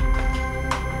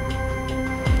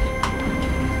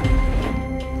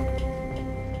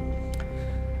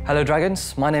 Hello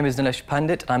Dragons, my name is Nilesh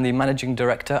Pandit. I'm the Managing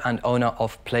Director and owner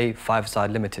of A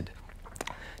Side Ltd.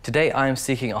 Today I am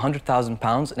seeking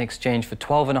 £100,000 in exchange for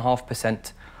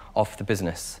 12.5% of the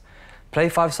business. A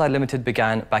Side Ltd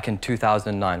began back in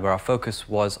 2009 where our focus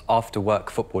was after-work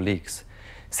football leagues.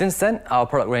 Since then, our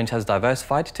product range has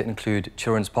diversified to include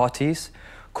children's parties,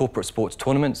 corporate sports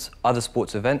tournaments, other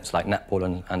sports events like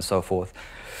netball and so forth.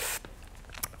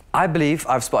 I believe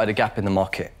I've spotted a gap in the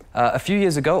market. A few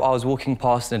years ago, I was walking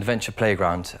past an adventure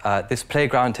playground. This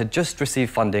playground had just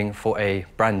received funding for a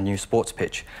brand new sports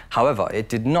pitch. However, it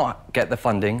did not get the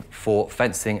funding for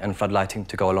fencing and floodlighting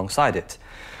to go alongside it.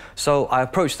 So I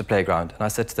approached the playground and I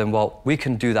said to them, well, we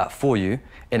can do that for you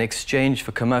in exchange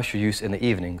for commercial use in the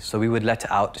evenings, so we would let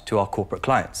it out to our corporate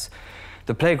clients.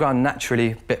 The playground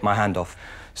naturally bit my hand off.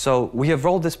 So we have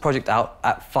rolled this project out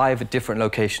at 5 different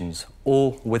locations,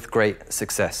 all with great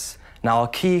success. Now, our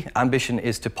key ambition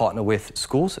is to partner with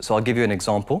schools, so I'll give you an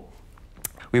example.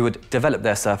 We would develop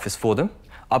their surface for them,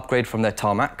 upgrade from their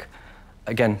tarmac,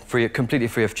 again, completely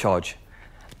free of charge.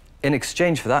 In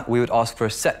exchange for that, we would ask for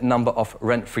a set number of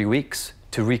rent-free weeks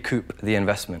to recoup the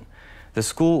investment. The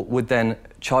school would then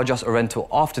charge us a rental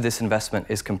after this investment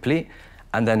is complete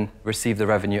and then receive the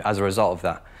revenue as a result of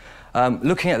that.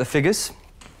 Looking at the figures,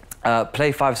 A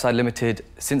Side Ltd,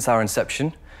 since our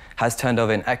inception, has turned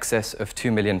over in excess of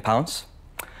 £2 million.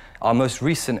 Our most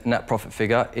recent net profit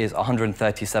figure is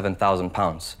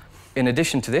 £137,000. In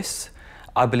addition to this,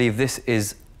 I believe this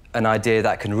is an idea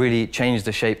that can really change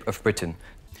the shape of Britain.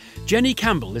 Jenny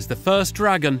Campbell is the first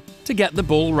dragon to get the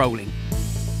ball rolling.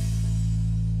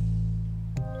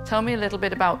 Tell me a little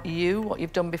bit about you, what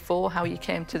you've done before, how you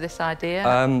came to this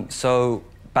idea. So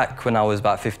back when I was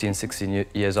about 15, 16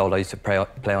 years old, I used to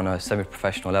play on a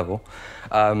semi-professional level.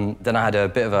 Then I had a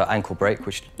bit of an ankle break,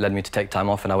 which led me to take time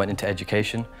off and I went into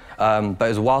education. But it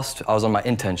was whilst I was on my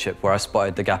internship where I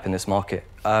spotted the gap in this market.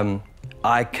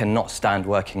 I cannot stand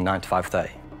working 9 to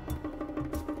 5:30.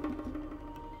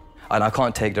 and I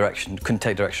couldn't take direction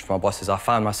from my bosses. I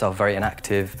found myself very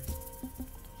inactive.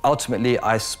 Ultimately,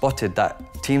 I spotted that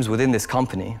teams within this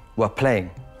company were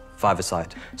playing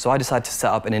five-a-side. So I decided to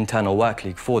set up an internal work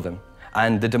league for them,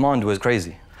 and the demand was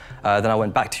crazy. Then I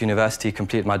went back to university,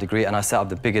 completed my degree, and I set up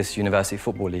the biggest university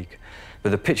football league. But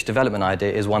the pitch development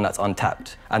idea is one that's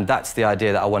untapped, and that's the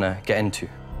idea that I want to get into.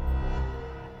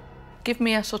 Give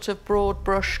me a sort of broad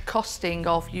brush costing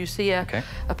of you see a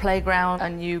playground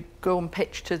and you go and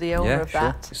pitch to the owner of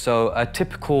that. So a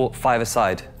typical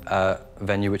five-a-side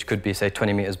venue, which could be, say,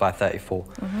 20 metres by 34,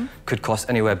 could cost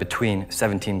anywhere between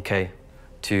 17k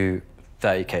to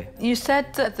 30k. You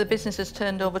said that the business has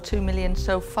turned over 2 million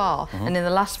so far, and in the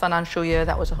last financial year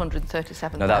that was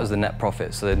 137,000. No, that was the net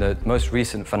profit. So in the most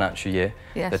recent financial year,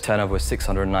 the turnover was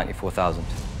 694,000.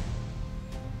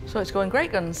 So it's going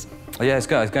great guns. Oh, yeah, it's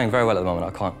going very well at the moment.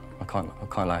 I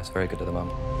can't lie, it's very good at the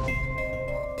moment.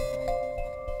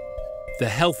 The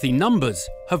healthy numbers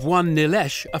have won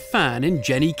Nilesh a fan in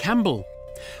Jenny Campbell.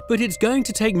 But it's going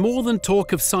to take more than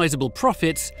talk of sizable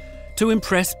profits to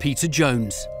impress Peter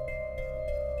Jones.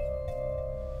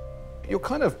 You're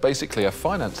kind of basically a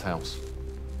finance house.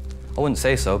 I wouldn't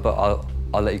say so, but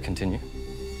I'll let you continue.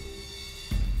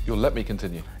 You'll let me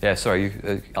continue? Yeah, sorry,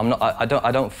 I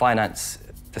don't finance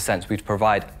the sense. We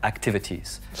provide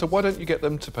activities. So why don't you get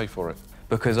them to pay for it?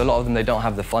 Because a lot of them, they don't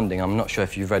have the funding. I'm not sure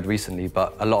if you've read recently,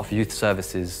 but a lot of youth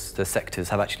services, the sectors,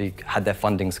 have actually had their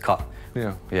fundings cut.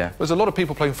 Yeah. Yeah. There's a lot of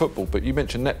people playing football, but you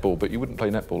mentioned netball, but you wouldn't play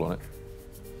netball on it.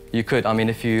 You could. I mean,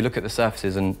 if you look at the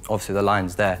surfaces and obviously the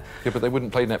lines there. Yeah, but they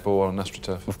wouldn't play netball on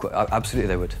AstroTurf. Of course, absolutely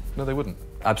they would. No, they wouldn't.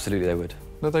 Absolutely they would.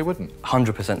 No, they wouldn't.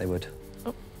 100% they would.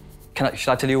 Oh. Should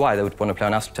I tell you why they would want to play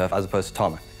on AstroTurf as opposed to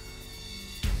tarmac?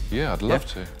 Yeah, I'd love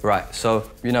to. Right,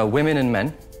 so, you know, women and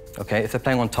men, okay, if they're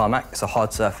playing on tarmac, it's a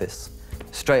hard surface.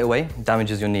 Straight away,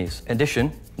 damages your knees. In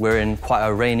addition, we're in quite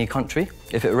a rainy country.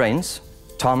 If it rains,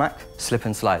 tarmac, slip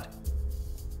and slide.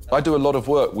 I do a lot of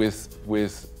work with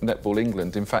Netball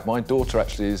England. In fact, my daughter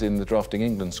actually is in the Drafting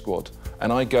England squad,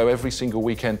 and I go every single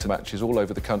weekend to matches all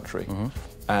over the country.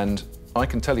 And I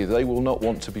can tell you they will not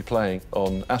want to be playing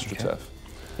on AstroTurf. Okay.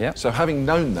 Yeah. So having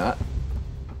known that,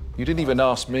 you didn't even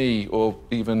ask me or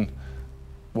even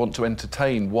want to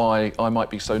entertain why I might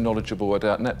be so knowledgeable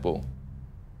about netball.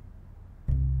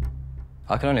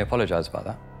 I can only apologise about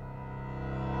that.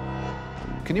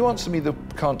 Can you answer me the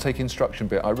can't take instruction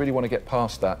bit? I really want to get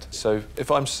past that. So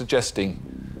if I'm suggesting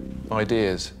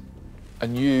ideas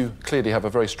and you clearly have a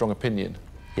very strong opinion,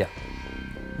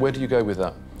 where do you go with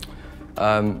that?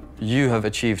 You have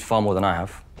achieved far more than I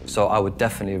have, so I would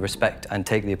definitely respect and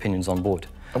take the opinions on board.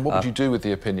 And what would you do with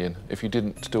the opinion if you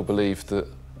didn't still believe that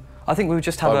I think we would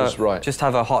just have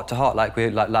a heart-to-heart like we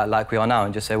are now,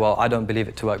 and just say, well, I don't believe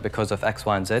it to work because of X,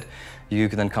 Y, and Z. You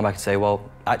can then come back and say,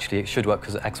 well, actually, it should work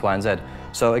because of X, Y, and Z.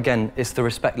 So again, it's the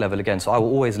respect level again. So I will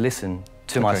always listen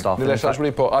to my staff. Nilesh, that's really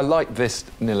important. I like this,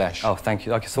 Nilesh. Oh, thank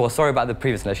you. Okay, so sorry about the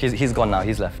previous Nilesh. He's gone now.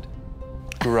 He's left.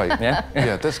 Great. Yeah.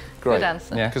 Yeah, that's great. Good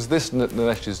answer. Yeah. Because this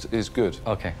Nilesh is good.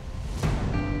 Okay.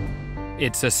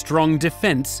 It's a strong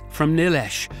defence from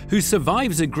Nilesh, who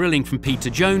survives a grilling from Peter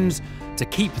Jones to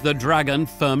keep the dragon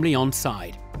firmly on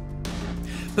side.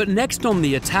 But next on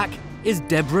the attack is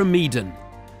Deborah Meaden,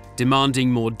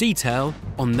 demanding more detail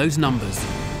on those numbers.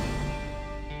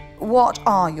 What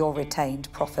are your retained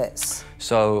profits?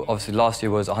 So obviously last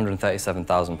year was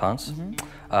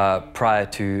 £137,000. Prior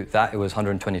to that, it was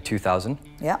 122,000.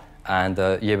 Yeah. And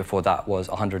the year before that was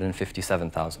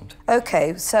 157,000.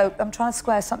 OK, so I'm trying to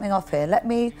square something off here. Let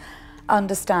me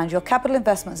understand. Your capital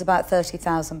investment is about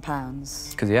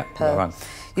 £30,000. Because, yeah, around.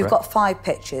 You've got 5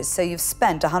 pitches, so you've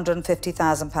spent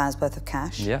 £150,000 worth of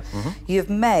cash. Yeah.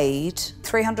 You've made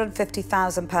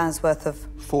 £350,000 worth of...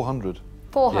 400.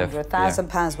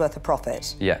 £400,000 worth of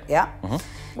profit. Yeah. Yeah?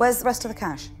 Where's the rest of the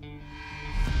cash?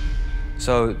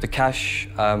 So the cash,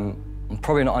 I'm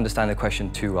probably not understanding the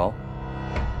question too well.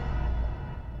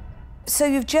 So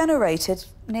you've generated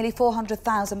nearly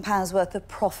 £400,000 worth of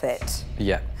profit.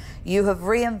 Yeah. You have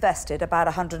reinvested about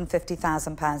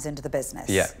 £150,000 into the business.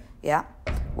 Yeah. Yeah.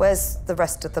 Where's the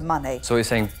rest of the money? So you're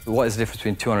saying, what is the difference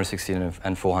between 216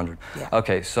 and 400? Yeah.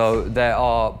 OK, so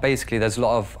there's a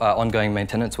lot of ongoing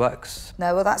maintenance works.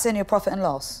 No, well, that's in your profit and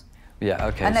loss. Yeah,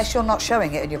 OK. Unless you're not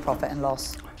showing it in your profit and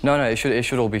loss. No, it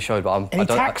should all be showed, but Any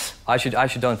tax? I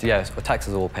should don't. Yes, but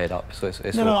taxes are all paid up. So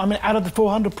it's no, I mean, out of the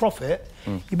 400 profit,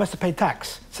 you must have paid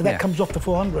tax. So that comes off the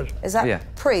 400. Is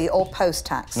that pre or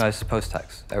post-tax? No, it's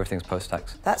post-tax. Everything's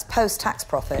post-tax. That's post-tax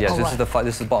profit? Yes, this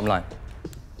is the bottom line.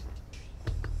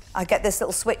 I get this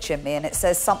little switch in me and it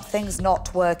says something's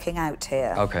not working out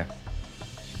here. OK.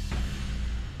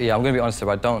 Yeah, I'm going to be honest with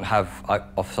you, I don't have,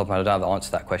 off the top of my head, I don't have the answer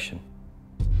to that question.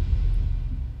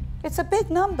 It's a big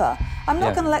number. I'm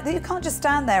not going to let you can't just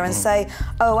stand there and say,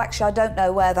 oh, actually, I don't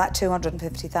know where that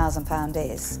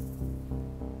 £250,000 is.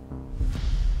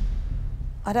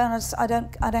 I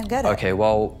don't get it. Okay,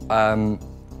 well,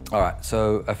 all right.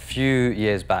 So a few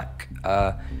years back,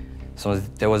 there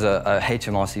was a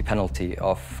HMRC penalty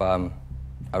of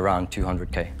around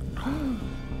 200k,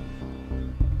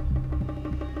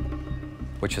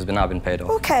 which has now been paid off.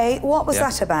 Okay, what was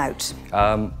that about?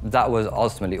 That was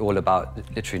ultimately all about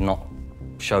literally not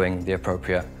showing the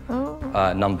appropriate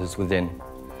numbers within.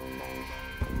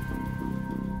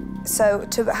 So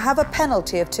to have a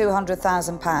penalty of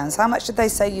 £200,000, how much did they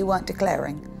say you weren't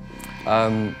declaring?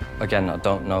 Again, I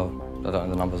don't know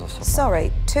the numbers off.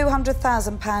 Sorry,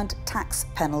 £200,000 tax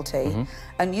penalty,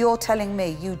 and you're telling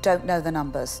me you don't know the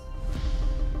numbers?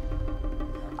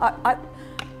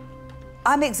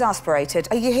 I'm exasperated.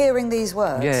 Are you hearing these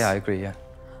words? Yeah, I agree, yeah.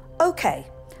 OK,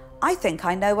 I think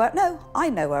I know where... No, I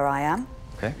know where I am.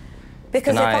 OK.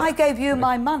 Because if I gave you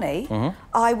my money,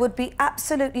 I would be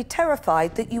absolutely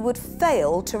terrified that you would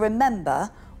fail to remember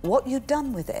what you'd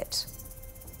done with it.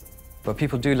 But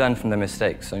people do learn from their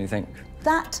mistakes, don't you think?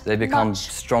 That they become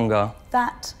stronger.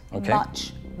 That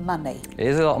much money. It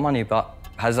is a lot of money, but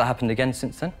has that happened again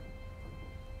since then?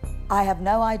 I have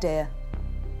no idea.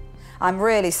 I'm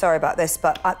really sorry about this,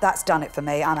 but that's done it for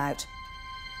me. I'm out.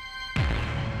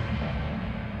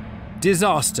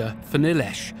 Disaster for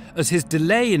Nilesh, as his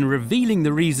delay in revealing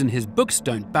the reason his books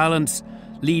don't balance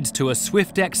leads to a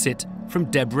swift exit from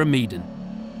Deborah Meaden.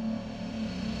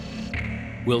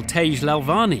 Will Tej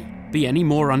Lalvani be any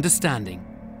more understanding?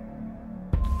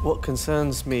 What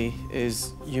concerns me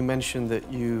is you mentioned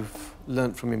that you've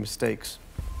learnt from your mistakes.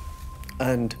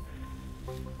 And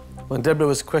when Deborah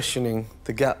was questioning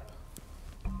the gap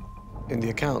in the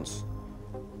accounts,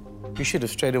 you should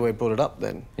have straight away brought it up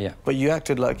then. Yeah. But you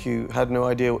acted like you had no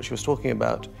idea what she was talking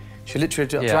about. She literally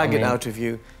dragged it out of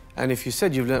you. And if you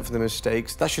said you've learnt from the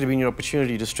mistakes, that should have been your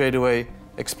opportunity to straight away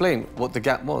explain what the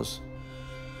gap was.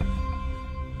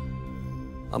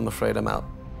 I'm afraid I'm out.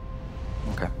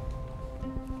 OK.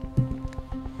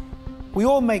 We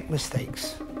all make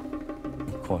mistakes.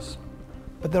 Of course.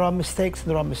 But there are mistakes and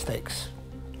there are mistakes.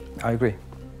 I agree.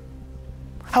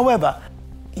 However,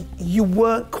 you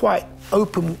weren't quite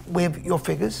open with your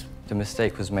figures. The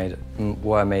mistake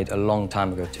were made a long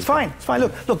time ago too. Fine, it's fine.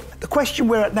 Look, the question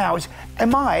we're at now is,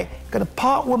 am I going to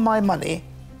part with my money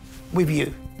with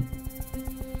you?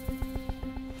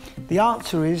 The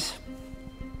answer is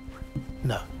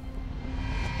no.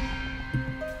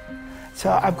 So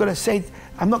I've got to say,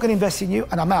 I'm not going to invest in you,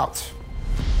 and I'm out.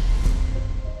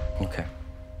 OK.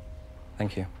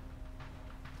 Thank you.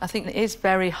 I think it is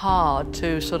very hard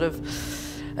to sort of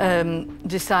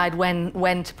decide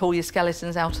when to pull your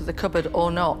skeletons out of the cupboard or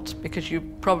not, because you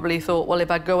probably thought, well, if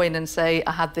I go in and say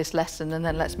I had this lesson and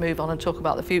then let's move on and talk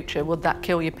about the future, would that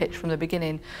kill your pitch from the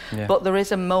beginning? Yeah. But there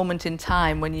is a moment in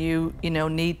time when you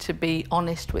need to be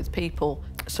honest with people.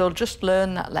 So just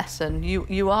learn that lesson.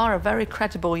 You are a very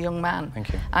credible young man.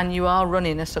 Thank you. And you are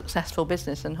running a successful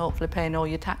business and hopefully paying all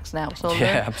your tax now. So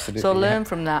yeah, absolutely. So learn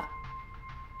from that.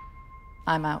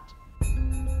 I'm out.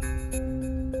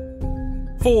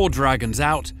 4 dragons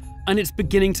out, and it's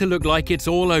beginning to look like it's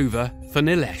all over for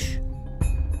Nilesh.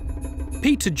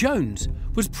 Peter Jones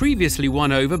was previously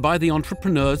won over by the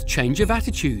entrepreneur's change of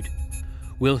attitude.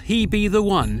 Will he be the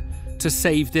one to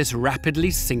save this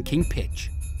rapidly sinking pitch?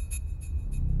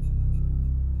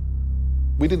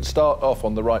 We didn't start off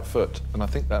on the right foot, and I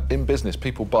think that in business,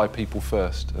 people buy people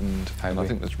first, and I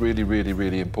think that's really, really,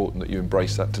 really important that you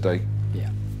embrace that today.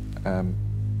 Yeah. And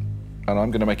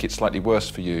I'm going to make it slightly worse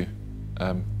for you.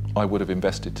 I would have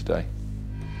invested today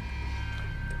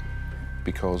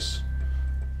because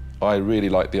I really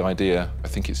like the idea. I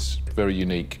think it's very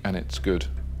unique and it's good.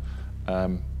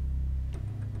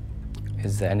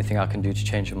 Is there anything I can do to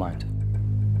change your mind?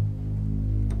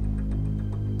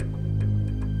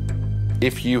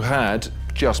 If you had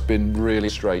just been really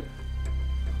straight,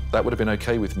 that would have been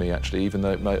okay with me, actually, even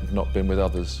though it may have not been with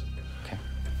others. Okay.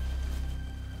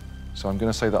 So I'm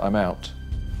going to say that I'm out.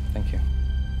 Thank you.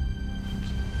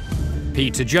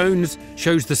 Peter Jones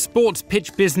shows the sports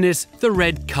pitch business the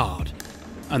red card,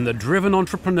 and the driven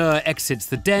entrepreneur exits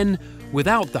the den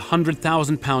without the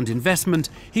 £100,000 investment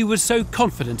he was so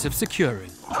confident of securing.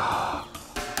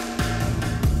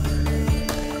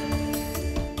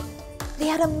 He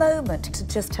had a moment to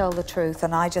just tell the truth,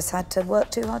 and I just had to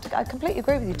work too hard I completely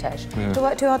agree with you, Tej. To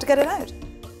work too hard to get it out.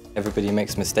 Everybody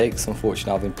makes mistakes.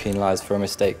 Unfortunately, I've been penalised for a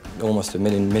mistake almost a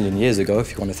million years ago,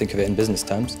 if you want to think of it in business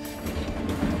terms.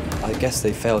 I I guess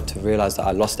they failed to realise that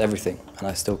I lost everything and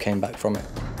I still came back from it.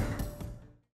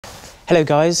 Hello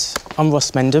guys, I'm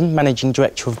Ross Mendham, Managing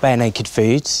Director of Bare Naked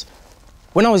Foods.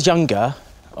 When I was younger,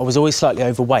 I was always slightly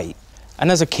overweight,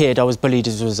 and as a kid I was bullied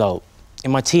as a result.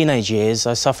 In my teenage years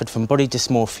I suffered from body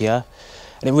dysmorphia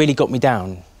and it really got me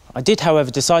down. I did, however,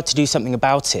 decide to do something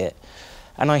about it,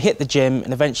 and I hit the gym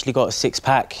and eventually got a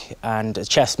six-pack and a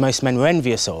chest most men were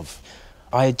envious of.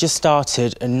 I had just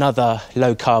started another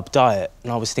low-carb diet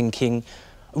and I was thinking,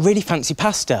 I really fancy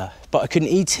pasta, but I couldn't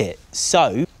eat it.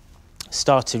 So,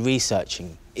 started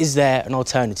researching, is there an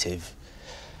alternative?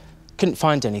 Couldn't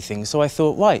find anything, so I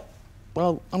thought, right,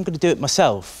 well, I'm going to do it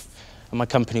myself, and my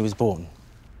company was born.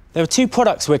 There are two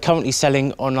products we're currently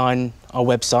selling online on our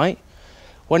website.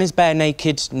 One is Bare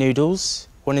Naked Noodles,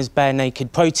 one is Bare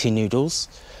Naked Protein Noodles.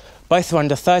 Both are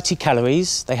under 30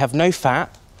 calories, they have no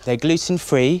fat, they're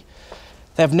gluten-free,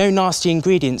 they have no nasty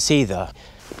ingredients either.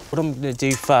 What I'm going to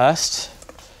do first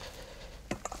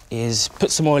is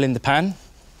put some oil in the pan.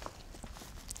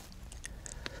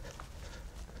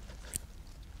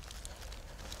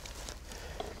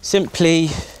 Simply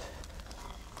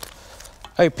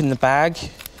open the bag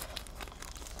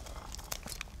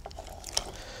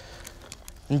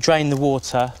and drain the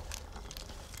water.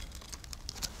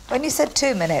 When you said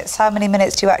 2 minutes, how many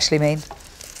minutes do you actually mean?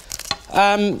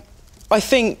 I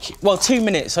think, well, 2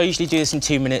 minutes. I usually do this in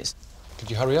 2 minutes.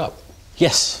 Could you hurry up?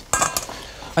 Yes.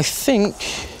 I think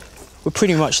we're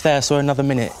pretty much there, so another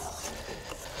minute.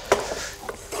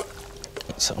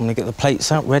 So I'm going to get the plates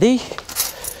out ready.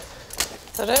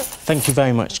 Is that it? Thank you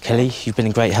very much, Kelly. You've been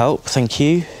a great help. Thank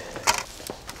you.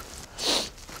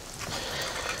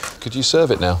 Could you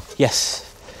serve it now?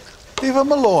 Yes. Leave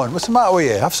them alone. What's the matter with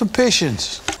you? Have some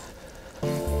patience.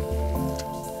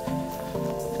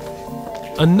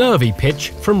 A nervy pitch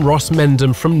from Ross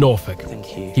Mendham from Norfolk.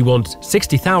 Thank you. He wants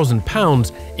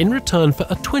 £60,000 in return for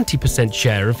a 20%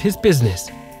 share of his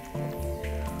business.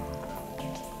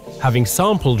 Having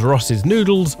sampled Ross's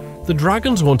noodles, the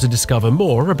Dragons want to discover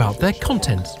more about their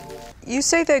content. You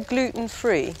say they're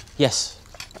gluten-free, Yes.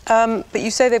 but you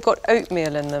say they've got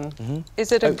oatmeal in them. Mm-hmm.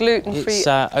 Is it a gluten-free? It's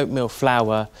oatmeal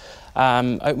flour.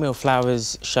 Oatmeal flour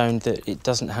has shown that it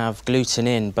doesn't have gluten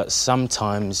in, but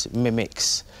sometimes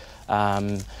mimics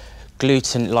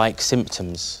gluten-like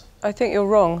symptoms. I think you're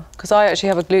wrong, because I actually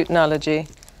have a gluten allergy.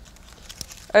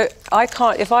 I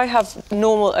can't, if I have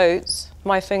normal oats,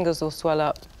 my fingers will swell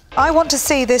up. I want to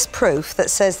see this proof that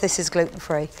says this is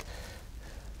gluten-free.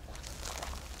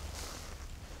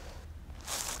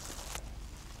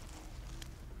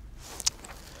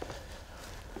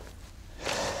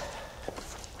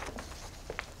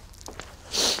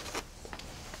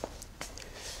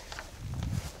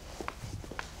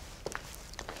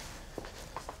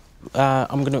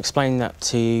 I'm going to explain that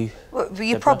to you. Well,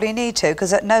 you probably need to,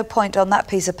 because at no point on that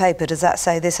piece of paper does that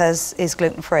say this is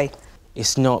gluten-free.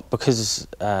 It's not, because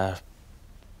the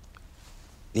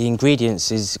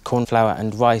ingredients is corn flour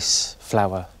and rice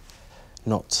flour,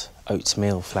 not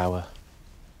oatmeal flour.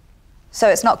 So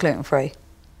it's not gluten-free?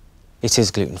 It is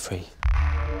gluten-free.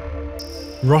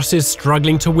 Ross is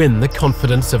struggling to win the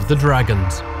confidence of the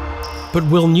Dragons. But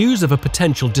will news of a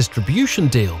potential distribution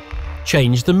deal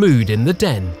change the mood in the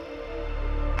den?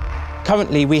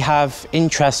 Currently, we have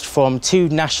interest from two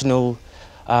national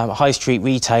high street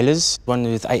retailers, one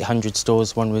with 800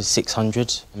 stores, one with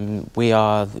 600. We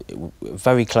are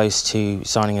very close to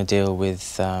signing a deal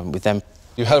with them.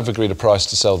 You have agreed a price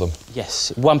to sell them?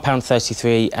 Yes,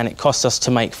 £1.33, and it costs us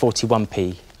to make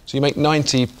 41p. So you make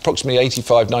approximately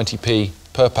 85, 90p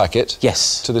per packet?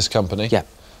 Yes. To this company? Yeah.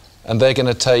 And they're going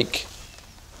to take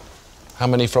how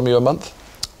many from you a month?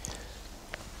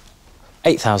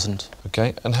 8,000.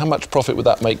 OK, and how much profit would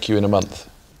that make you in a month?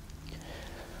 You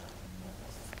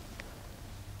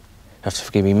have to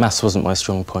forgive me, maths wasn't my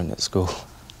strong point at school.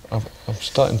 I'm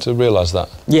starting to realise that.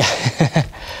 Yeah.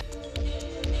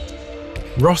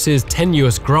 Ross's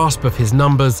tenuous grasp of his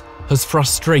numbers has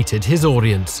frustrated his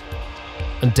audience,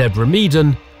 and Deborah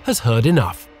Meaden has heard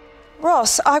enough.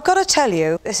 Ross, I've got to tell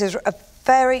you, this is a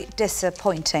very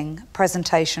disappointing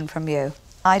presentation from you.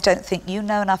 I don't think you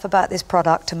know enough about this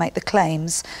product to make the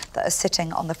claims that are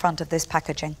sitting on the front of this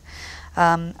packaging.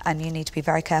 And you need to be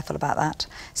very careful about that.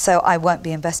 So I won't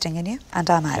be investing in you, and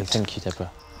I'm out. Okay, thank you, Deborah.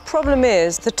 Problem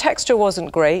is, the texture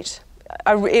wasn't great.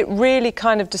 It really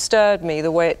kind of disturbed me,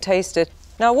 the way it tasted.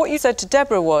 Now, what you said to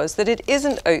Deborah was that it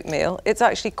isn't oatmeal, it's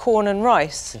actually corn and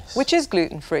rice, yes, which is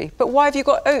gluten-free. But why have you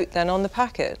got oat, then, on the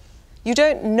packet? You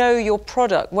don't know your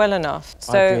product well enough.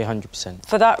 So I agree 100%.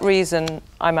 For that reason,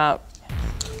 I'm out.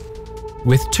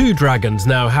 With two Dragons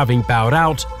now having bowed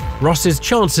out, Ross's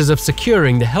chances of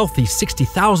securing the healthy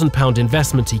 £60,000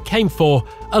 investment he came for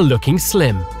are looking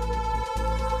slim.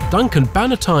 Duncan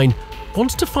Bannatyne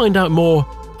wants to find out more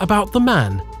about the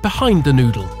man behind the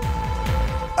noodle.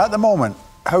 At the moment,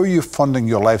 how are you funding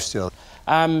your lifestyle?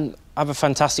 I have a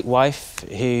fantastic wife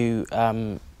who...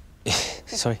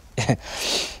 sorry.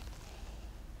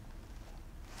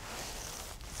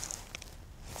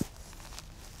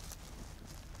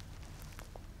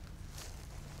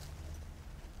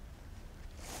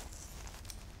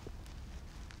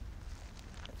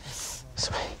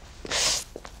 Sorry.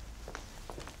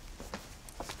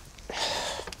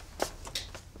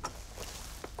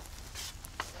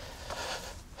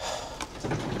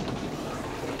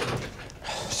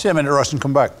 See a minute, Ross, and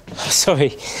come back.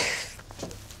 Sorry.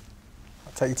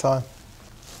 Take your time.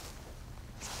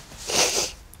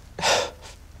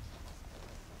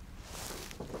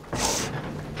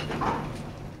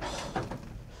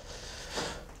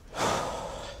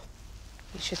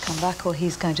 He should come back, or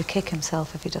he's going to kick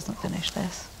himself if he doesn't finish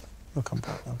this. We'll come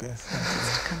back, I guess. He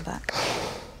needs to come back.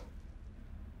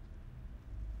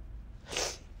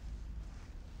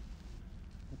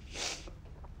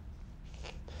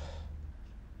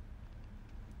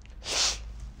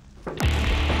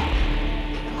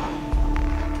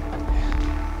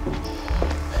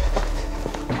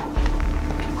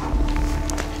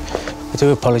 I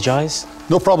do apologise.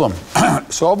 No problem.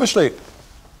 So obviously,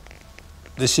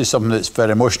 this is something that's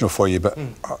very emotional for you, but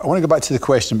I want to go back to the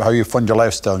question about how you fund your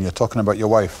lifestyle, and you're talking about your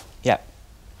wife. Yeah.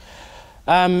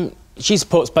 She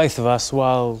supports both of us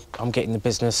while I'm getting the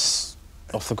business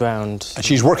off the ground. And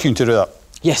she's working to do that?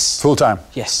 Yes. Full time?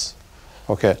 Yes.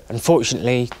 OK.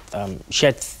 Unfortunately, she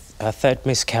had her third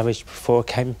miscarriage before I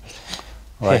came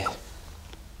Right. here.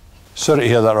 Sorry to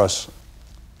hear that, Ross.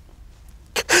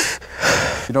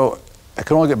 You know, it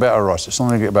can only get better, Ross. It's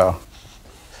only going to get better.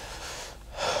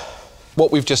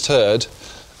 What we've just heard,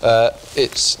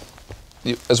 it's,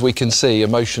 as we can see,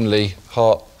 emotionally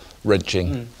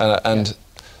heart-wrenching. And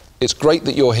it's great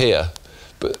that you're here,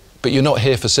 but you're not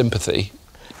here for sympathy.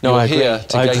 No, you're I agree. here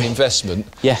to I gain agree. investment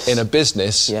Yes. in a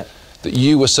business that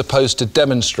you were supposed to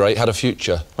demonstrate had a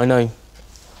future. I know.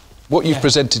 What you've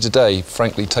presented today,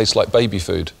 frankly, tastes like baby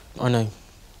food. I know.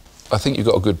 I think you've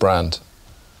got a good brand.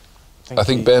 I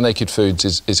think Bare Naked Foods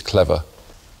is clever.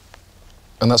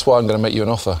 And that's why I'm going to make you an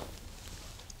offer.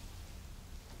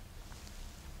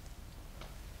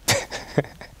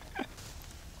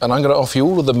 And I'm going to offer you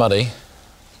all of the money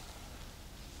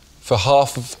for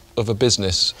half of a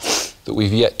business that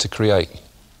we've yet to create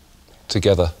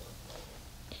together.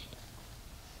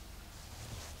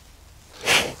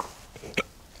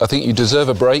 I think you deserve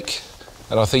a break,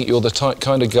 and I think you're the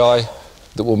kind of guy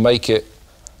that will make it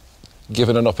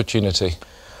given an opportunity.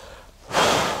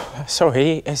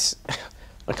 Sorry,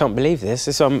 I can't believe this.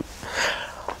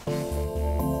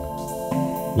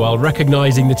 While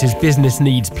recognising that his business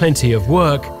needs plenty of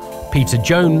work, Peter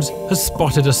Jones has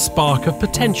spotted a spark of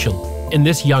potential in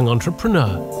this young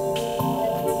entrepreneur.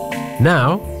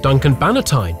 Now, Duncan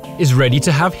Bannatyne is ready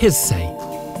to have his say.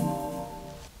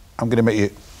 I'm going to make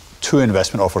you 2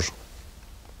 investment offers.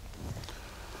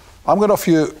 I'm going to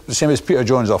offer you the same as Peter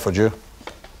Jones offered you,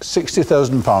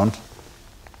 £60,000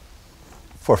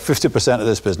 for 50% of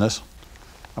this business.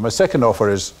 And my second offer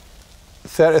is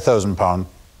 £30,000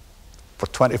 for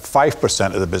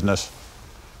 25% of the business,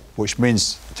 which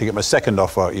means to get my second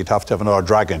offer, you'd have to have another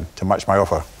dragon to match my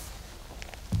offer.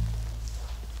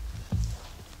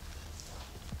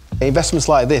 Investments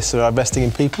like this are investing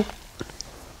in people.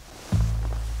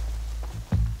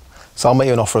 So I'll make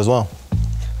you an offer as well.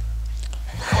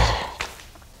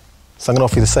 So I'm going to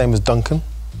offer you the same as Duncan.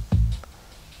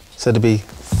 So it'd be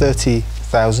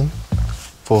 £30,000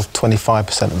 for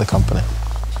 25% of the company.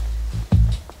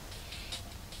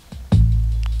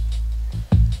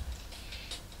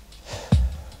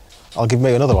 I'll give you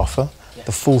another offer,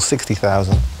 the full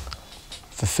 £60,000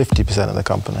 for 50% of the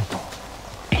company.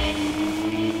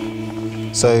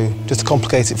 So, just to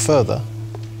complicate it further,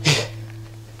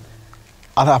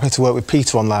 I'm happy to work with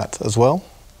Peter on that as well,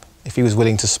 if he was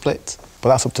willing to split, but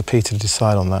that's up to Peter to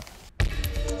decide on that.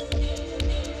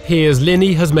 Piers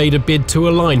Linney has made a bid to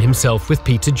align himself with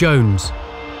Peter Jones.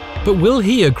 But will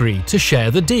he agree to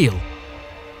share the deal?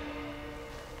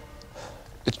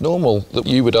 It's normal that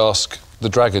you would ask the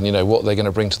dragon, you know, what they're going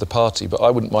to bring to the party, but I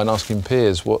wouldn't mind asking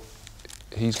Piers what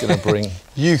he's going to bring.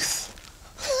 Youth.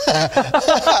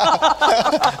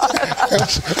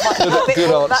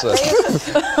 Good answer.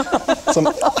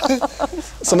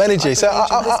 Some energy. So,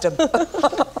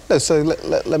 no, so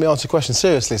let me answer your question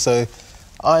seriously. So,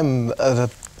 I'm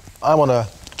on a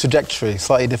trajectory,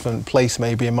 slightly different place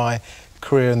maybe in my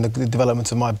career and the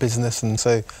development of my business, and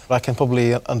so I can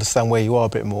probably understand where you are a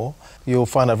bit more. You'll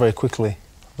find out very quickly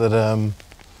that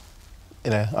you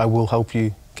know, I will help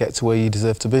you get to where you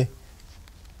deserve to be.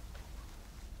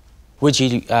 Would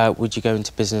you go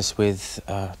into business with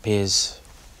peers?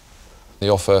 The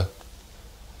offer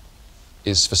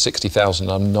is for 60,000.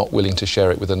 I'm not willing to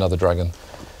share it with another dragon.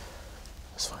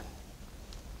 That's fine.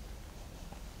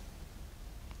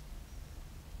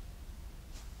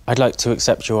 I'd like to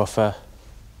accept your offer,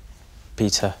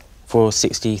 Peter, for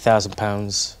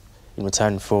 £60,000 in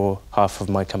return for half of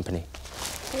my company.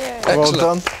 Yeah. Well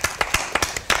done.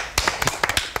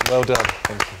 Well done.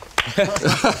 Thank you.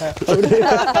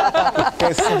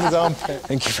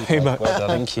 Thank you very much. Well done.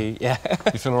 Thank you. Yeah.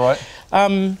 You feel all right?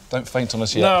 Don't faint on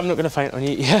us yet. No, I'm not going to faint on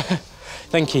you. Yeah.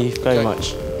 Thank you very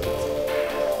much.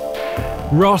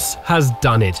 Ross has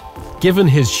done it. Given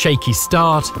his shaky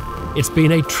start, it's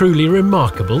been a truly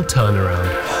remarkable turnaround.